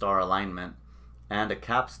North Star alignment, and a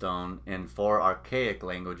capstone in 4 archaic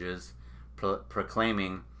languages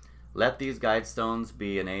proclaiming, "Let these guidestones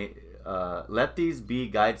be let these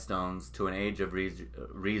be guidestones to an age of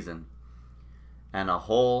reason," and a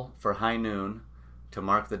hole for high noon to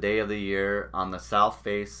mark the day of the year on the south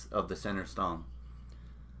face of the center stone.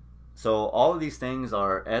 So all of these things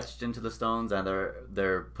are etched into the stones, and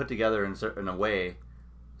they're put together in a way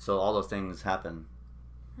so all those things happen.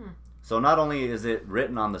 So not only is it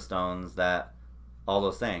written on the stones that all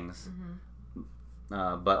those things,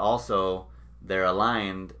 but also they're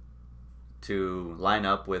aligned to line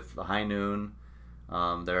up with the high noon.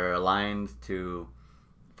 They're aligned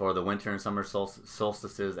for the winter and summer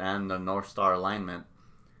solstices and the North Star alignment.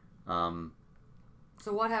 So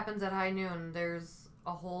what happens at high noon? There's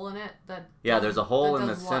a hole in it that. Yeah, there's a hole in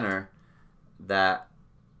the what? center that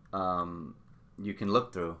you can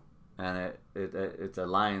look through, and it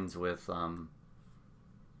aligns with the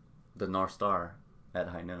North Star at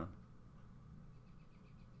high noon.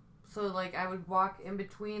 So like I would walk in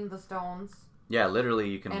between the stones. Yeah, literally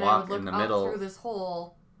you can and walk I would look in the up middle through this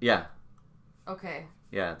hole. Yeah. Okay.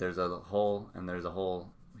 Yeah, there's a hole, and there's a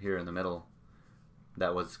hole here in the middle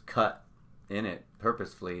that was cut in it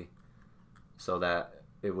purposefully so that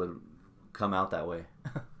it would come out that way.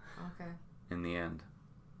 Okay. In the end.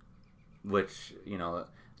 Which,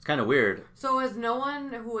 it's kind of weird. So has no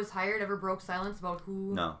one who was hired ever broke silence about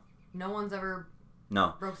who... No. No one's ever...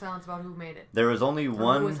 No. Broke silence about who made it. There was only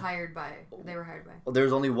one... Who was hired by... They were hired by. There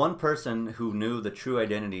was only one person who knew the true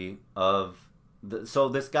identity of... So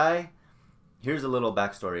this guy... Here's a little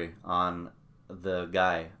backstory on the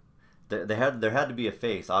guy. There had to be a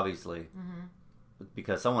face, obviously,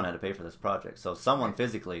 because someone had to pay for this project. So someone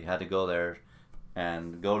physically had to go there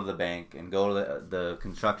and go to the bank and go to the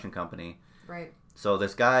construction company. Right. So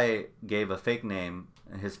this guy gave a fake name.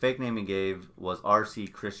 His fake name he gave was R.C.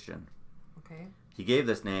 Christian. Okay. He gave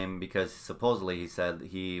this name because supposedly he said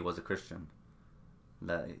he was a Christian.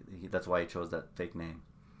 That's why he chose that fake name.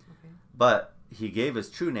 Okay. But he gave his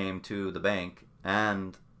true name to the bank,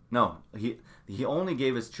 and no, he only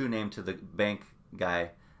gave his true name to the bank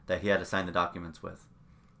guy that he had to sign the documents with.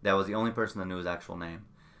 That was the only person that knew his actual name.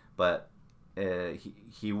 But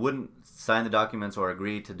he wouldn't sign the documents or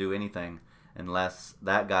agree to do anything unless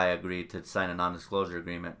that guy agreed to sign a non-disclosure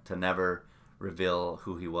agreement to never reveal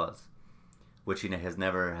who he was, which he has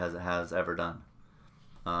never has ever done.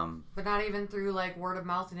 But not even through like word of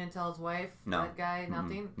mouth. He didn't tell his wife. No. That guy.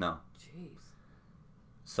 Nothing. No. Jeez.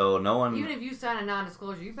 So no one. Even if you sign a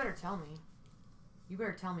non-disclosure, you better tell me. You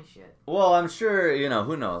better tell me shit. Well, I'm sure,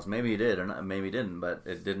 who knows? Maybe he did or not, maybe he didn't, but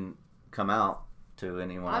it didn't come out to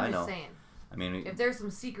anyone I know. I'm just saying. I mean, if there's some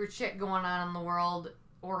secret shit going on in the world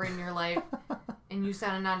or in your life and you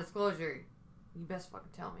sign a non-disclosure, you best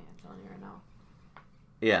fucking tell me. I'm telling you right now.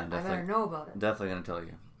 Yeah, definitely. I better know about it. Definitely going to tell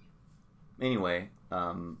you. Anyway,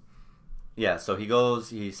 yeah, so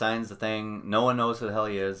he signs the thing. No one knows who the hell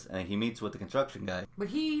he is, and he meets with the construction guy. But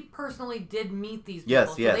he personally did meet these people.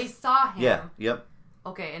 Yes, so they saw him. Yeah, yep.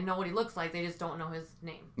 Okay, and know what he looks like. They just don't know his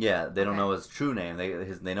name. Yeah, they don't know his true name.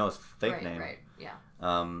 They know his fake name. Right, yeah.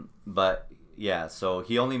 But yeah, so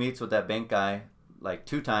he only meets with that bank guy like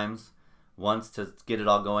 2 times. Once to get it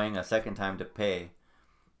all going, a second time to pay,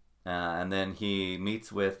 and then he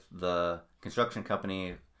meets with the construction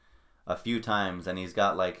company a few times, and he's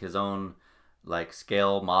got like his own like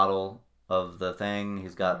scale model of the thing.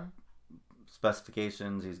 He's got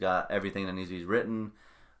specifications. He's got everything that needs to be written.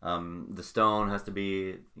 The stone has to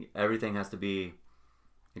be, everything has to be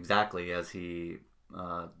exactly as he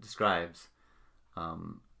describes.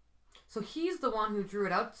 So he's the one who drew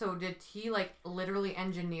it up. So did he like literally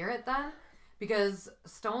engineer it then? Because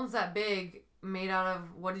stones that big made out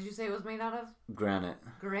of, what did you say it was made out of? Granite.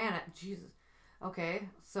 Jesus. Okay,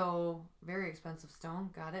 so very expensive stone.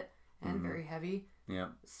 Got it. And very heavy. Yeah.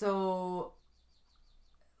 So,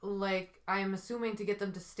 like, I'm assuming to get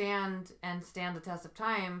them to stand the test of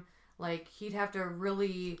time, like, he'd have to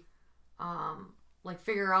really, like,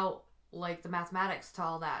 figure out, like, the mathematics to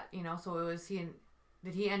all that, So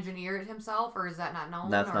did he engineer it himself, or is that not known?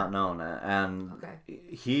 That's not known. And okay.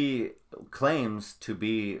 He claims to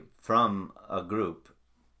be from a group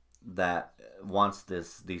that wants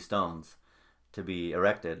these stones to be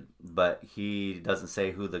erected, but he doesn't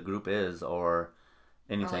say who the group is or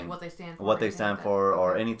anything. Or like what they stand for. What they stand for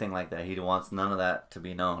or okay. anything like that. He wants none of that to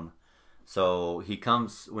be known. So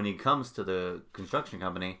when he comes to the construction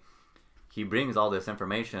company, he brings all this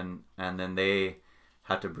information, and then they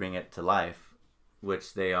have to bring it to life,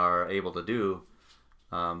 which they are able to do,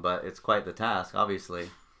 but it's quite the task, obviously.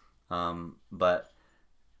 But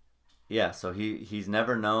yeah, so he's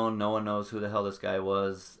never known. No one knows who the hell this guy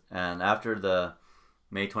was. And after the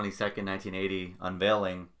May 22nd, 1980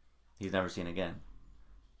 unveiling, he's never seen again,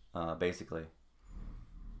 basically.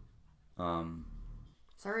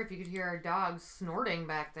 Sorry if you could hear our dogs snorting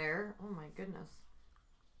back there. Oh my goodness.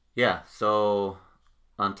 Yeah, so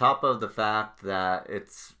on top of the fact that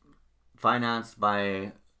it's financed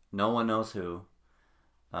by no one knows who,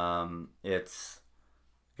 it's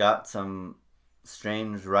got some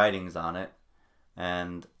strange writings on it,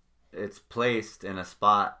 and it's placed in a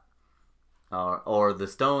spot, or the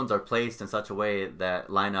stones are placed in such a way that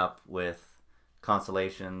line up with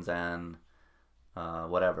constellations and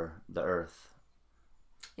whatever, the earth.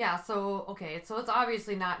 Yeah, so it's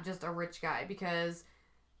obviously not just a rich guy, because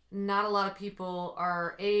not a lot of people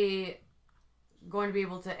are going to be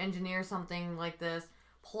able to engineer something like this,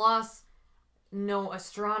 plus know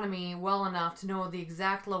astronomy well enough to know the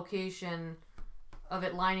exact location of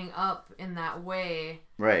it lining up in that way.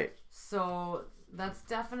 Right. So that's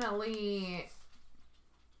definitely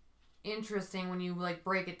interesting when you like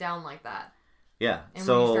break it down like that. Yeah. And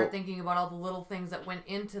when you start thinking about all the little things that went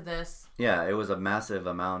into this. Yeah, it was a massive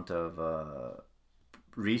amount of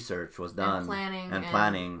research was done. And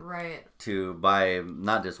planning. Right. To by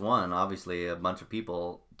not just one, obviously a bunch of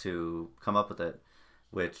people to come up with it,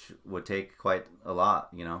 which would take quite a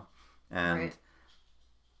lot, And, right.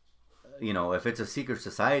 If it's a secret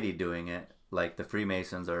society doing it, like the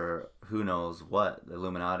Freemasons or who knows what, the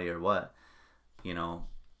Illuminati or what,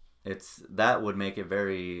 that would make it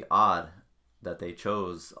very odd that they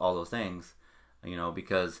chose all those things,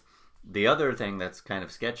 because the other thing that's kind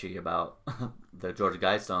of sketchy about the Georgia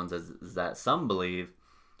Guidestones is that some believe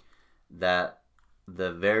that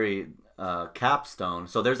the very capstone,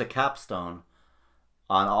 so there's a capstone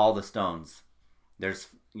on all the stones. There's,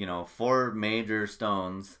 4 major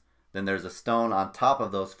stones. Then there's a stone on top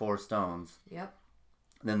of those 4 stones. Yep.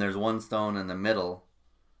 Then there's one stone in the middle.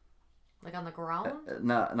 Like on the ground?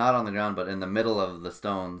 Not on the ground, but in the middle of the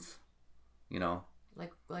stones,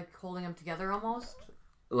 Like holding them together almost?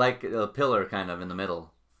 Like a pillar kind of in the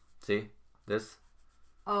middle. See? This?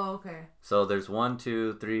 Oh, okay. So there's 1,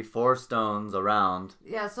 2, 3, 4 stones around.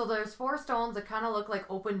 Yeah, so there's 4 stones that kind of look like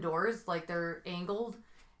open doors, like they're angled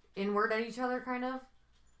inward at each other, kind of.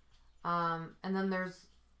 And then there's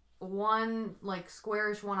one like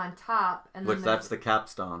squarish one on top, and then that's the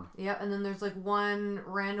capstone. Yeah, and then there's like one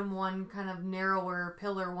random one, kind of narrower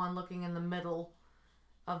pillar one, looking in the middle,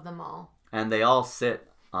 Of them all. And they all sit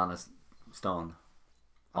on a stone.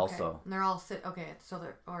 Okay. Also. And they're all okay, so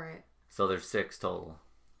they're all right. So there's 6 total.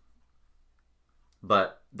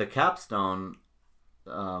 But the capstone,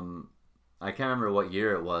 I can't remember what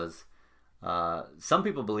year it was. Some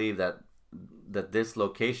people believe that this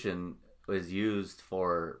location was used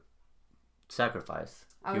for sacrifice,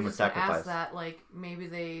 I was human just gonna sacrifice. ask that, like, maybe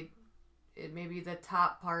the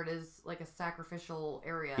top part is like a sacrificial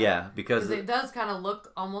area. Yeah, because it does kind of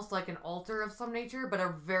look almost like an altar of some nature, but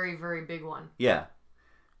a very, very big one. Yeah.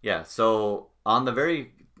 Yeah, so on the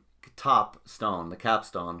very top stone, the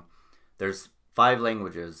capstone, there's 5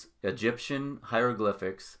 languages: Egyptian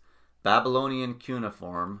hieroglyphics, Babylonian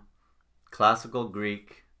cuneiform, Classical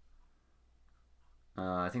Greek,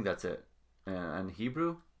 I think that's it, and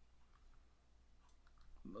Hebrew.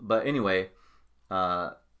 But anyway,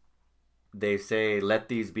 they say, let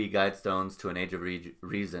these be guidestones to an age of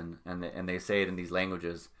reason, and they say it in these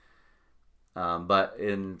languages. But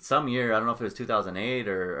in some year, I don't know if it was 2008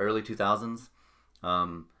 or early 2000s,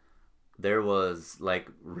 there was like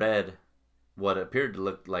red, what appeared to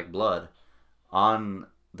look like blood, on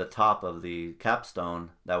the top of the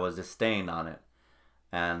capstone that was a stain on it.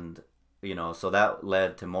 And, so that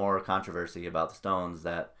led to more controversy about the stones,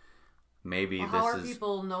 that maybe how are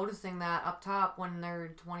people noticing that up top when they're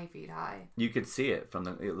 20 feet high? You could see it from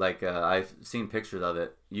I've seen pictures of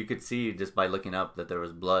it. You could see just by looking up that there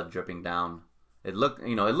was blood dripping down. It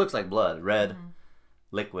looks like blood, red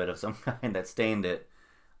liquid of some kind that stained it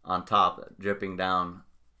on top, dripping down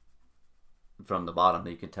from the bottom,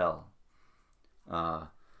 that you can tell.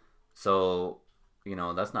 So,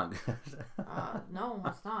 that's not good. No,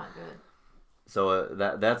 it's not good. So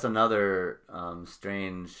that's another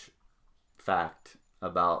strange fact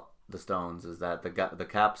about the stones, is that the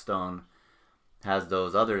capstone has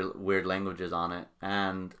those other weird languages on it,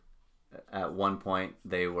 and at one point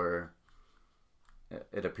it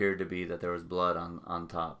appeared to be that there was blood on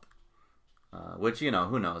top, which,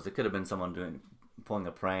 who knows, it could have been someone pulling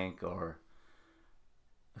a prank, or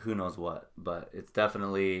who knows what. But it's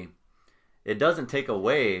definitely, it doesn't take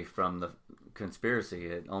away from the conspiracy,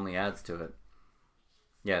 it only adds to it.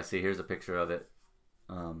 Yeah, see, here's a picture of it.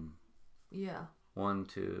 Yeah. 1,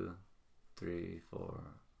 2, 3, 4.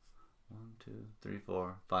 1, 2, 3,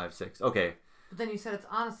 4, 5, 6. Okay. But then you said it's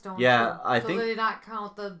on a stone. Yeah, too. I so think. Did they not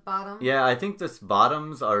count the bottom? Yeah, I think this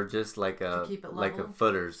bottoms are just like to keep it like level? a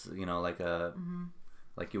footers,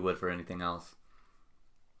 like you would for anything else.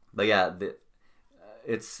 But yeah,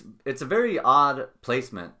 it's a very odd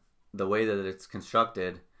placement, the way that it's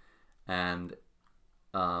constructed, and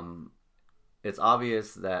it's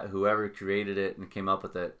obvious that whoever created it and came up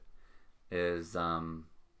with it is a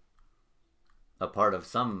part of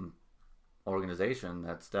some organization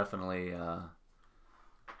that's definitely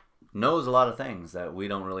knows a lot of things that we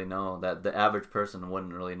don't really know, that the average person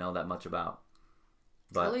wouldn't really know that much about.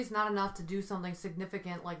 But at least not enough to do something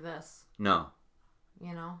significant like this. No.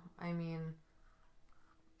 I mean,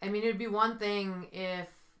 it'd be one thing if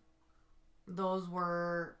those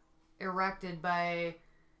were erected by,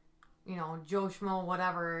 Joe Schmo,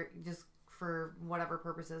 whatever, just for whatever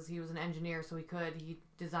purposes. He was an engineer, so he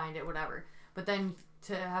designed it, whatever. But then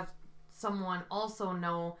to have someone also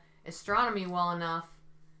know astronomy well enough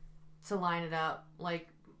to line it up, like,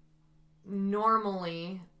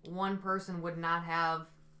 normally one person would not have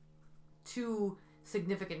 2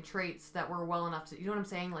 significant traits that were well enough to, you know what I'm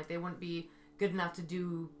saying? Like, they wouldn't be good enough to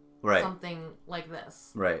do something like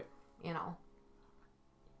this. Right.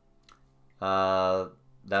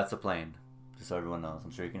 That's a plane, just so everyone knows.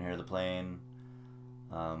 I'm sure you can hear the plane.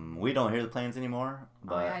 We don't hear the planes anymore.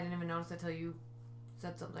 But I didn't even notice it till you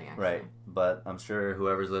said something, actually. Right, but I'm sure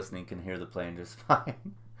whoever's listening can hear the plane just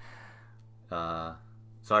fine.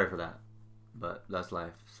 Sorry for that, but that's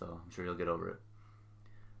life, so I'm sure you'll get over it.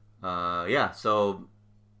 Yeah, so,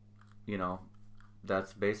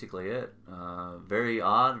 that's basically it. Very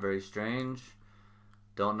odd, very strange.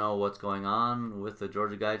 Don't know what's going on with the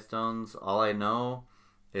Georgia Guidestones. All I know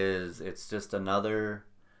is it's just another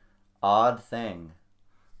odd thing.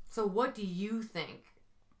 So what do you think?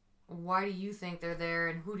 Why do you think they're there,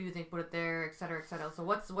 and who do you think put it there, et cetera, et cetera? So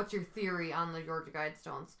what's your theory on the Georgia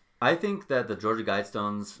Guidestones? I think that the Georgia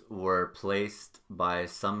Guidestones were placed by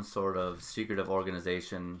some sort of secretive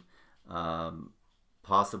organization,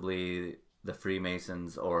 possibly the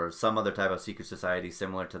Freemasons or some other type of secret society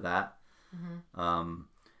similar to that. Mm-hmm.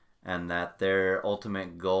 And that their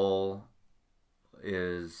ultimate goal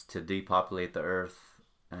is to depopulate the earth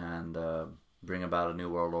and bring about a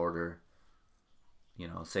new world order.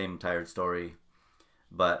 Same tired story.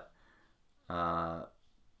 But I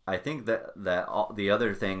think that the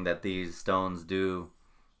other thing that these stones do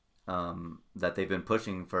that they've been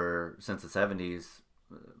pushing for since the 70s,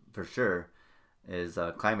 for sure, is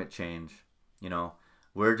climate change. You know,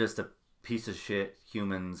 we're just a piece of shit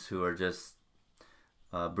humans who are just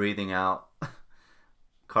breathing out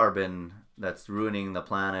carbon that's ruining the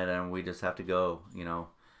planet, and we just have to go. You know,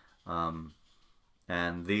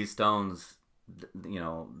 and these stones, you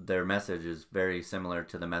know, their message is very similar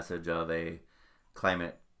to the message of a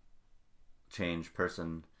climate change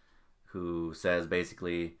person who says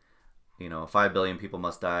basically, you know, 5 billion people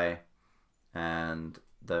must die, and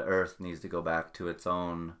the earth needs to go back to its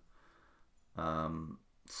own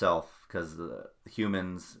self, because the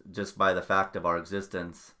humans, just by the fact of our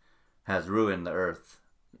existence, has ruined the earth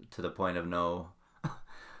to the point of no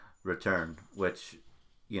return, which,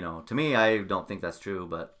 you know, to me, I don't think that's true,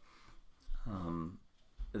 but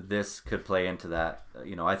this could play into that.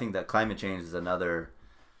 You know, I think that climate change is another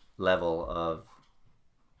level of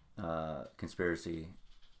conspiracy.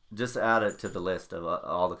 Just add it to the list of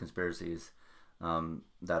all the conspiracies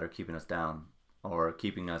that are keeping us down or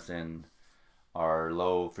keeping us in our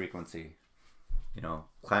low frequency. You know,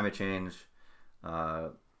 climate change,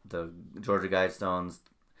 the Georgia Guidestones.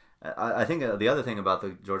 I think the other thing about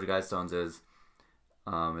the Georgia Guidestones is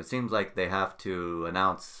it seems like they have to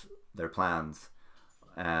announce their plans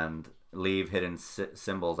and leave hidden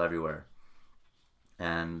symbols everywhere.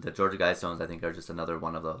 And the Georgia Guidestones, I think, are just another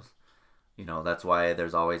one of those. You know, that's why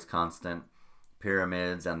there's always constant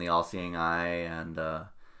pyramids and the all-seeing eye and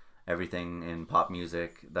everything in pop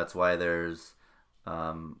music. That's why there's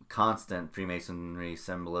constant Freemasonry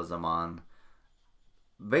symbolism on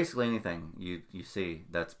basically anything you see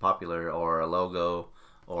that's popular, or a logo,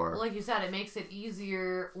 or... Like you said, it makes it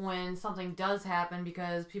easier when something does happen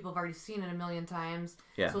because people have already seen it a million times.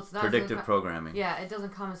 Yeah, so it's not predictive programming. Yeah, it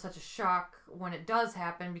doesn't come as such a shock when it does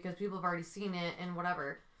happen because people have already seen it and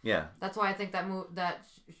whatever. Yeah. That's why I think that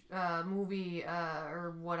movie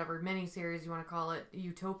or whatever miniseries you want to call it,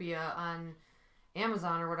 Utopia on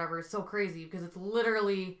Amazon or whatever, is so crazy because it's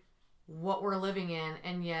literally what we're living in,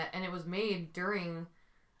 and it was made during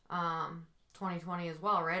 2020 as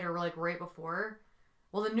well, right? Or like right before.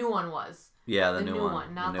 Well, the new one was. Yeah, the new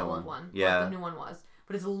one. Not the old one. Yeah. But the new one was.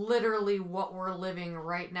 But it's literally what we're living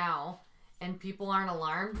right now, and people aren't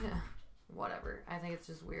alarmed. Whatever. I think it's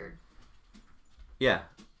just weird. Yeah.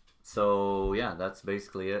 So, yeah, that's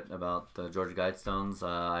basically it about the Georgia Guidestones.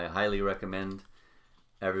 I highly recommend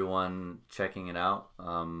everyone checking it out.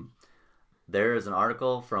 There is an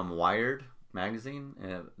article from Wired magazine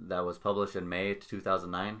that was published in May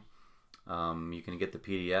 2009. You can get the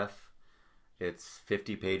PDF. It's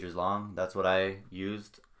 50 pages long. That's what I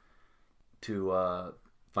used to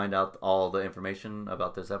find out all the information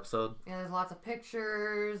about this episode. Yeah, there's lots of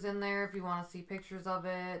pictures in there if you want to see pictures of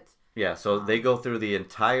it. Yeah, so they go through the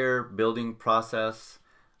entire building process,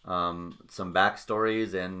 some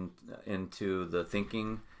backstories and into the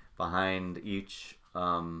thinking behind each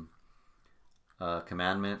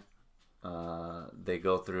commandment. They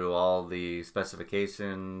go through all the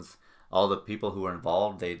specifications, all the people who were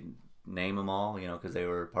involved. They name them all, you know, because they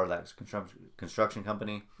were part of that construction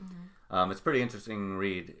company. Mm-hmm. It's a pretty interesting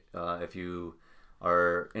read if you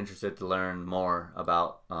are interested to learn more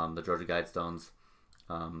about the Georgia Guidestones.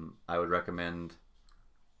 I would recommend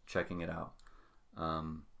checking it out.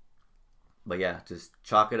 But yeah, just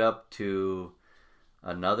chalk it up to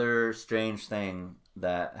another strange thing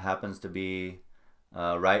that happens to be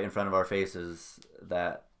right in front of our faces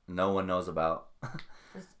that no one knows about.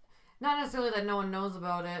 Not necessarily that no one knows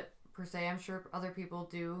about it per se. I'm sure other people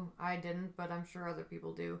do. I didn't, but I'm sure other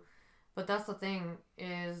people do. But that's the thing,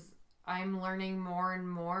 is I'm learning more and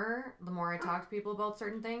more the more I talk to people about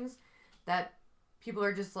certain things, that people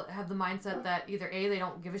are just have the mindset that either A, they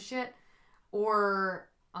don't give a shit, or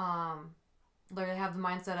they have the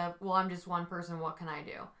mindset of, well, I'm just one person, what can I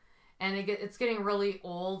do? And it's getting really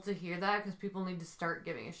old to hear that, because people need to start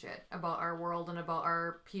giving a shit about our world and about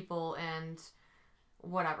our people and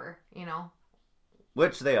whatever, you know.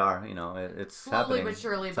 Which they are, you know, it's slowly happening. But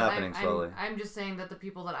surely. It's but happening slowly. I'm just saying that the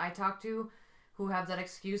people that I talk to who have that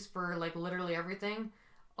excuse for, like, literally everything,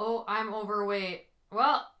 oh, I'm overweight.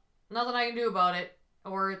 Well, nothing I can do about it.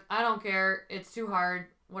 Or, I don't care, it's too hard,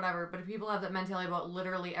 whatever. But if people have that mentality about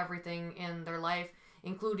literally everything in their life,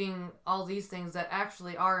 including all these things that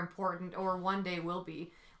actually are important or one day will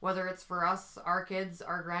be, whether it's for us, our kids,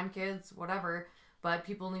 our grandkids, whatever, but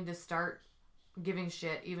people need to start giving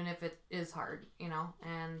shit, even if it is hard, you know,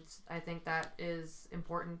 and I think that is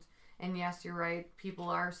important. And yes, you're right, people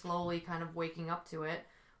are slowly kind of waking up to it,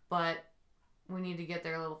 but we need to get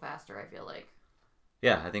there a little faster, I feel like.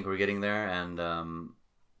 Yeah, I think we're getting there, and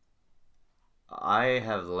I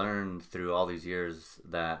have learned through all these years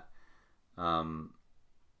that um,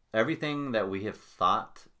 everything that we have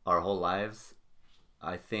thought our whole lives,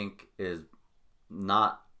 I think, is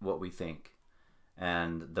not what we think.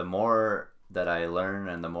 And the more that I learn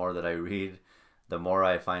and the more that I read, the more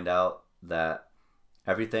I find out that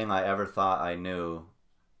everything I ever thought I knew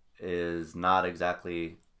is not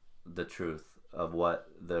exactly the truth of what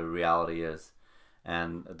the reality is.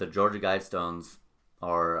 And the Georgia Guidestones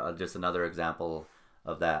are just another example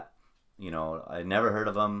of that. I never heard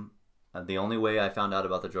of them. The only way I found out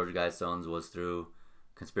about the Georgia Guidestones was through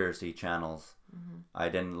conspiracy channels. Mm-hmm. I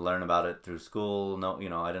didn't learn about it through school. No,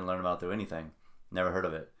 I didn't learn about it through anything. Never heard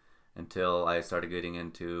of it until I started getting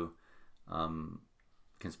into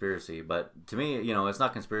conspiracy. But to me, it's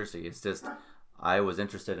not conspiracy. It's just I was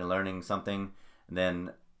interested in learning something, and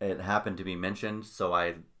then it happened to be mentioned, so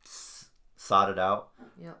I sought it out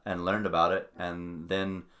and learned about it, and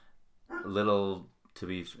then little to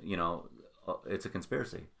be, it's a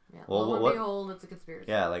conspiracy. Yeah. Well, behold, it's a conspiracy.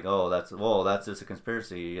 Yeah, like, that's just a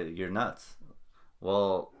conspiracy. You're nuts.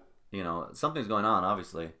 Well, something's going on,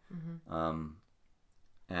 obviously. Mm-hmm.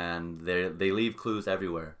 And they leave clues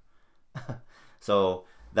everywhere. So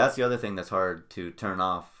that's the other thing that's hard to turn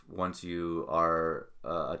off once you are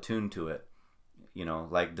attuned to it.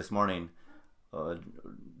 Like this morning, on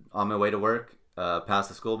my way to work, past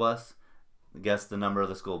the school bus, guess the number of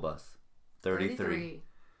the school bus. 33.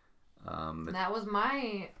 That was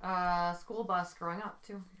my school bus growing up,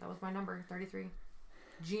 too. That was my number, 33.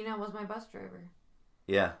 Gina was my bus driver.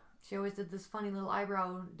 Yeah. She always did this funny little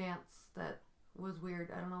eyebrow dance that was weird.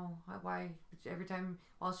 I don't know why. Every time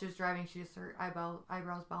while she was driving, her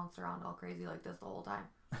eyebrows bounced around all crazy like this the whole time.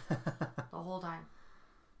 The whole time.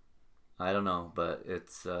 I don't know, but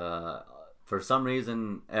it's for some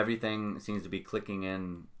reason everything seems to be clicking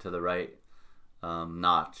in to the right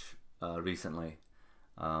notch recently.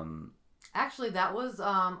 Actually, that was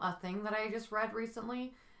a thing that I just read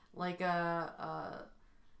recently. Like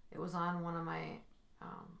it was on one of my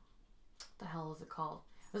what the hell is it called?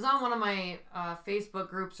 It was on one of my Facebook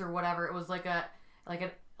groups or whatever. It was like a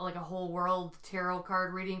whole world tarot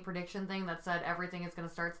card reading prediction thing that said everything is going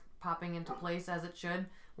to start popping into place as it should,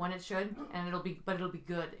 when it should, and it'll be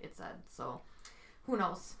good, it said. So who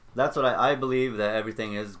knows? That's what I believe, that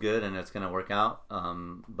everything is good and it's going to work out.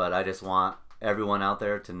 But I just want everyone out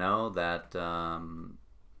there to know that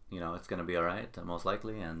it's going to be all right, most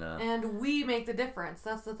likely, and we make the difference.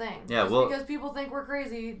 That's the thing. Yeah, because people think we're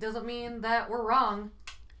crazy doesn't mean that we're wrong.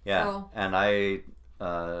 Yeah, so. And I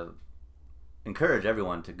encourage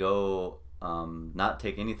everyone to go not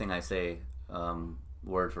take anything I say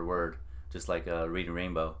word for word, just like reading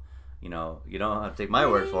Rainbow. You don't have to take my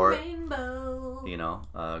word for it. Rainbow.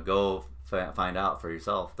 Go find out for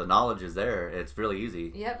yourself. The knowledge is there. It's really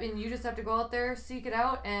easy. Yep, and you just have to go out there, seek it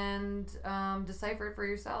out, and decipher it for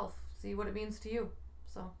yourself. See what it means to you.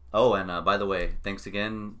 So. Oh, and by the way, thanks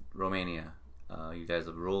again, Romania. You guys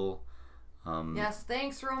have rule. Yes,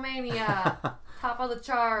 thanks, Romania. Top of the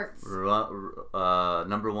charts.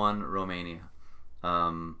 Number 1, Romania.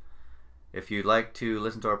 If you'd like to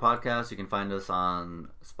listen to our podcast, you can find us on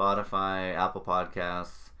Spotify, Apple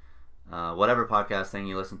Podcasts, whatever podcast thing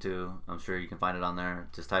you listen to. I'm sure you can find it on there.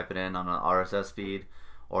 Just type it in on an RSS feed,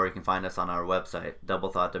 or you can find us on our website,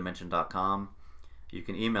 doublethoughtdimension.com. You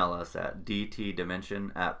can email us at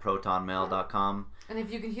dtdimension@protonmail.com. And if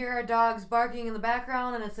you can hear our dogs barking in the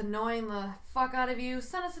background and it's annoying the fuck out of you,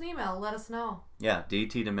 send us an email. Let us know. Yeah,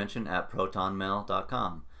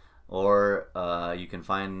 dtdimension@protonmail.com. Or you can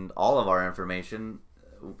find all of our information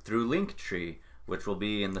through Linktree, which will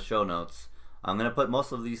be in the show notes. I'm going to put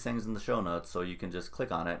most of these things in the show notes, so you can just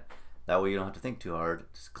click on it. That way you don't have to think too hard.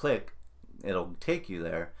 Just click. It'll take you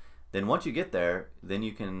there. Then once you get there, then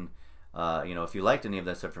you can, if you liked any of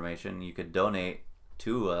this information, you could donate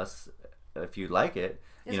to us if you like it.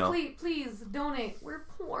 Yes, please donate. We're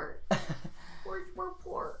poor. we're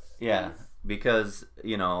poor. Yeah, please. Because,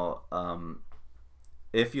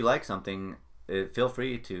 if you like something, feel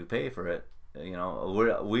free to pay for it.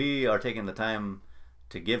 We are taking the time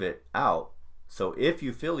to give it out. So if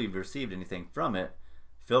you feel you've received anything from it,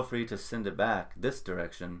 feel free to send it back this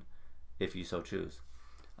direction if you so choose.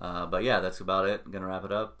 But yeah, that's about it. I'm going to wrap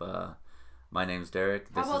it up. My name's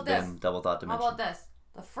Derek. This has been Double Thought Dimension. How about this?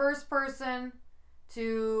 The first person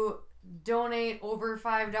to donate over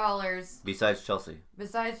 $5. Besides Chelsea.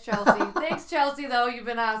 Thanks, Chelsea, though. You've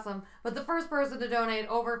been awesome. But the first person to donate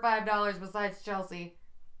over $5 besides Chelsea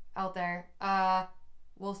out there,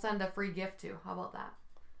 we'll send a free gift to. How about that?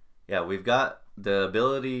 Yeah, we've got the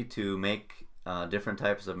ability to make different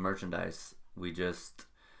types of merchandise. We just...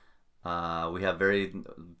 we have very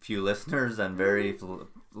few listeners and very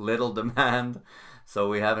little demand. So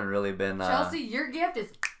we haven't really been... Chelsea, your gift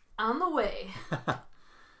is on the way.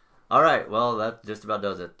 All right. Well, that just about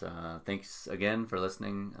does it. Thanks again for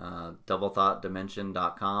listening.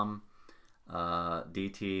 DoubleThoughtDimension.com.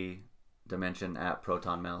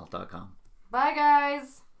 DTDimension@protonmail.com. Bye,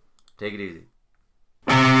 guys. Take it easy.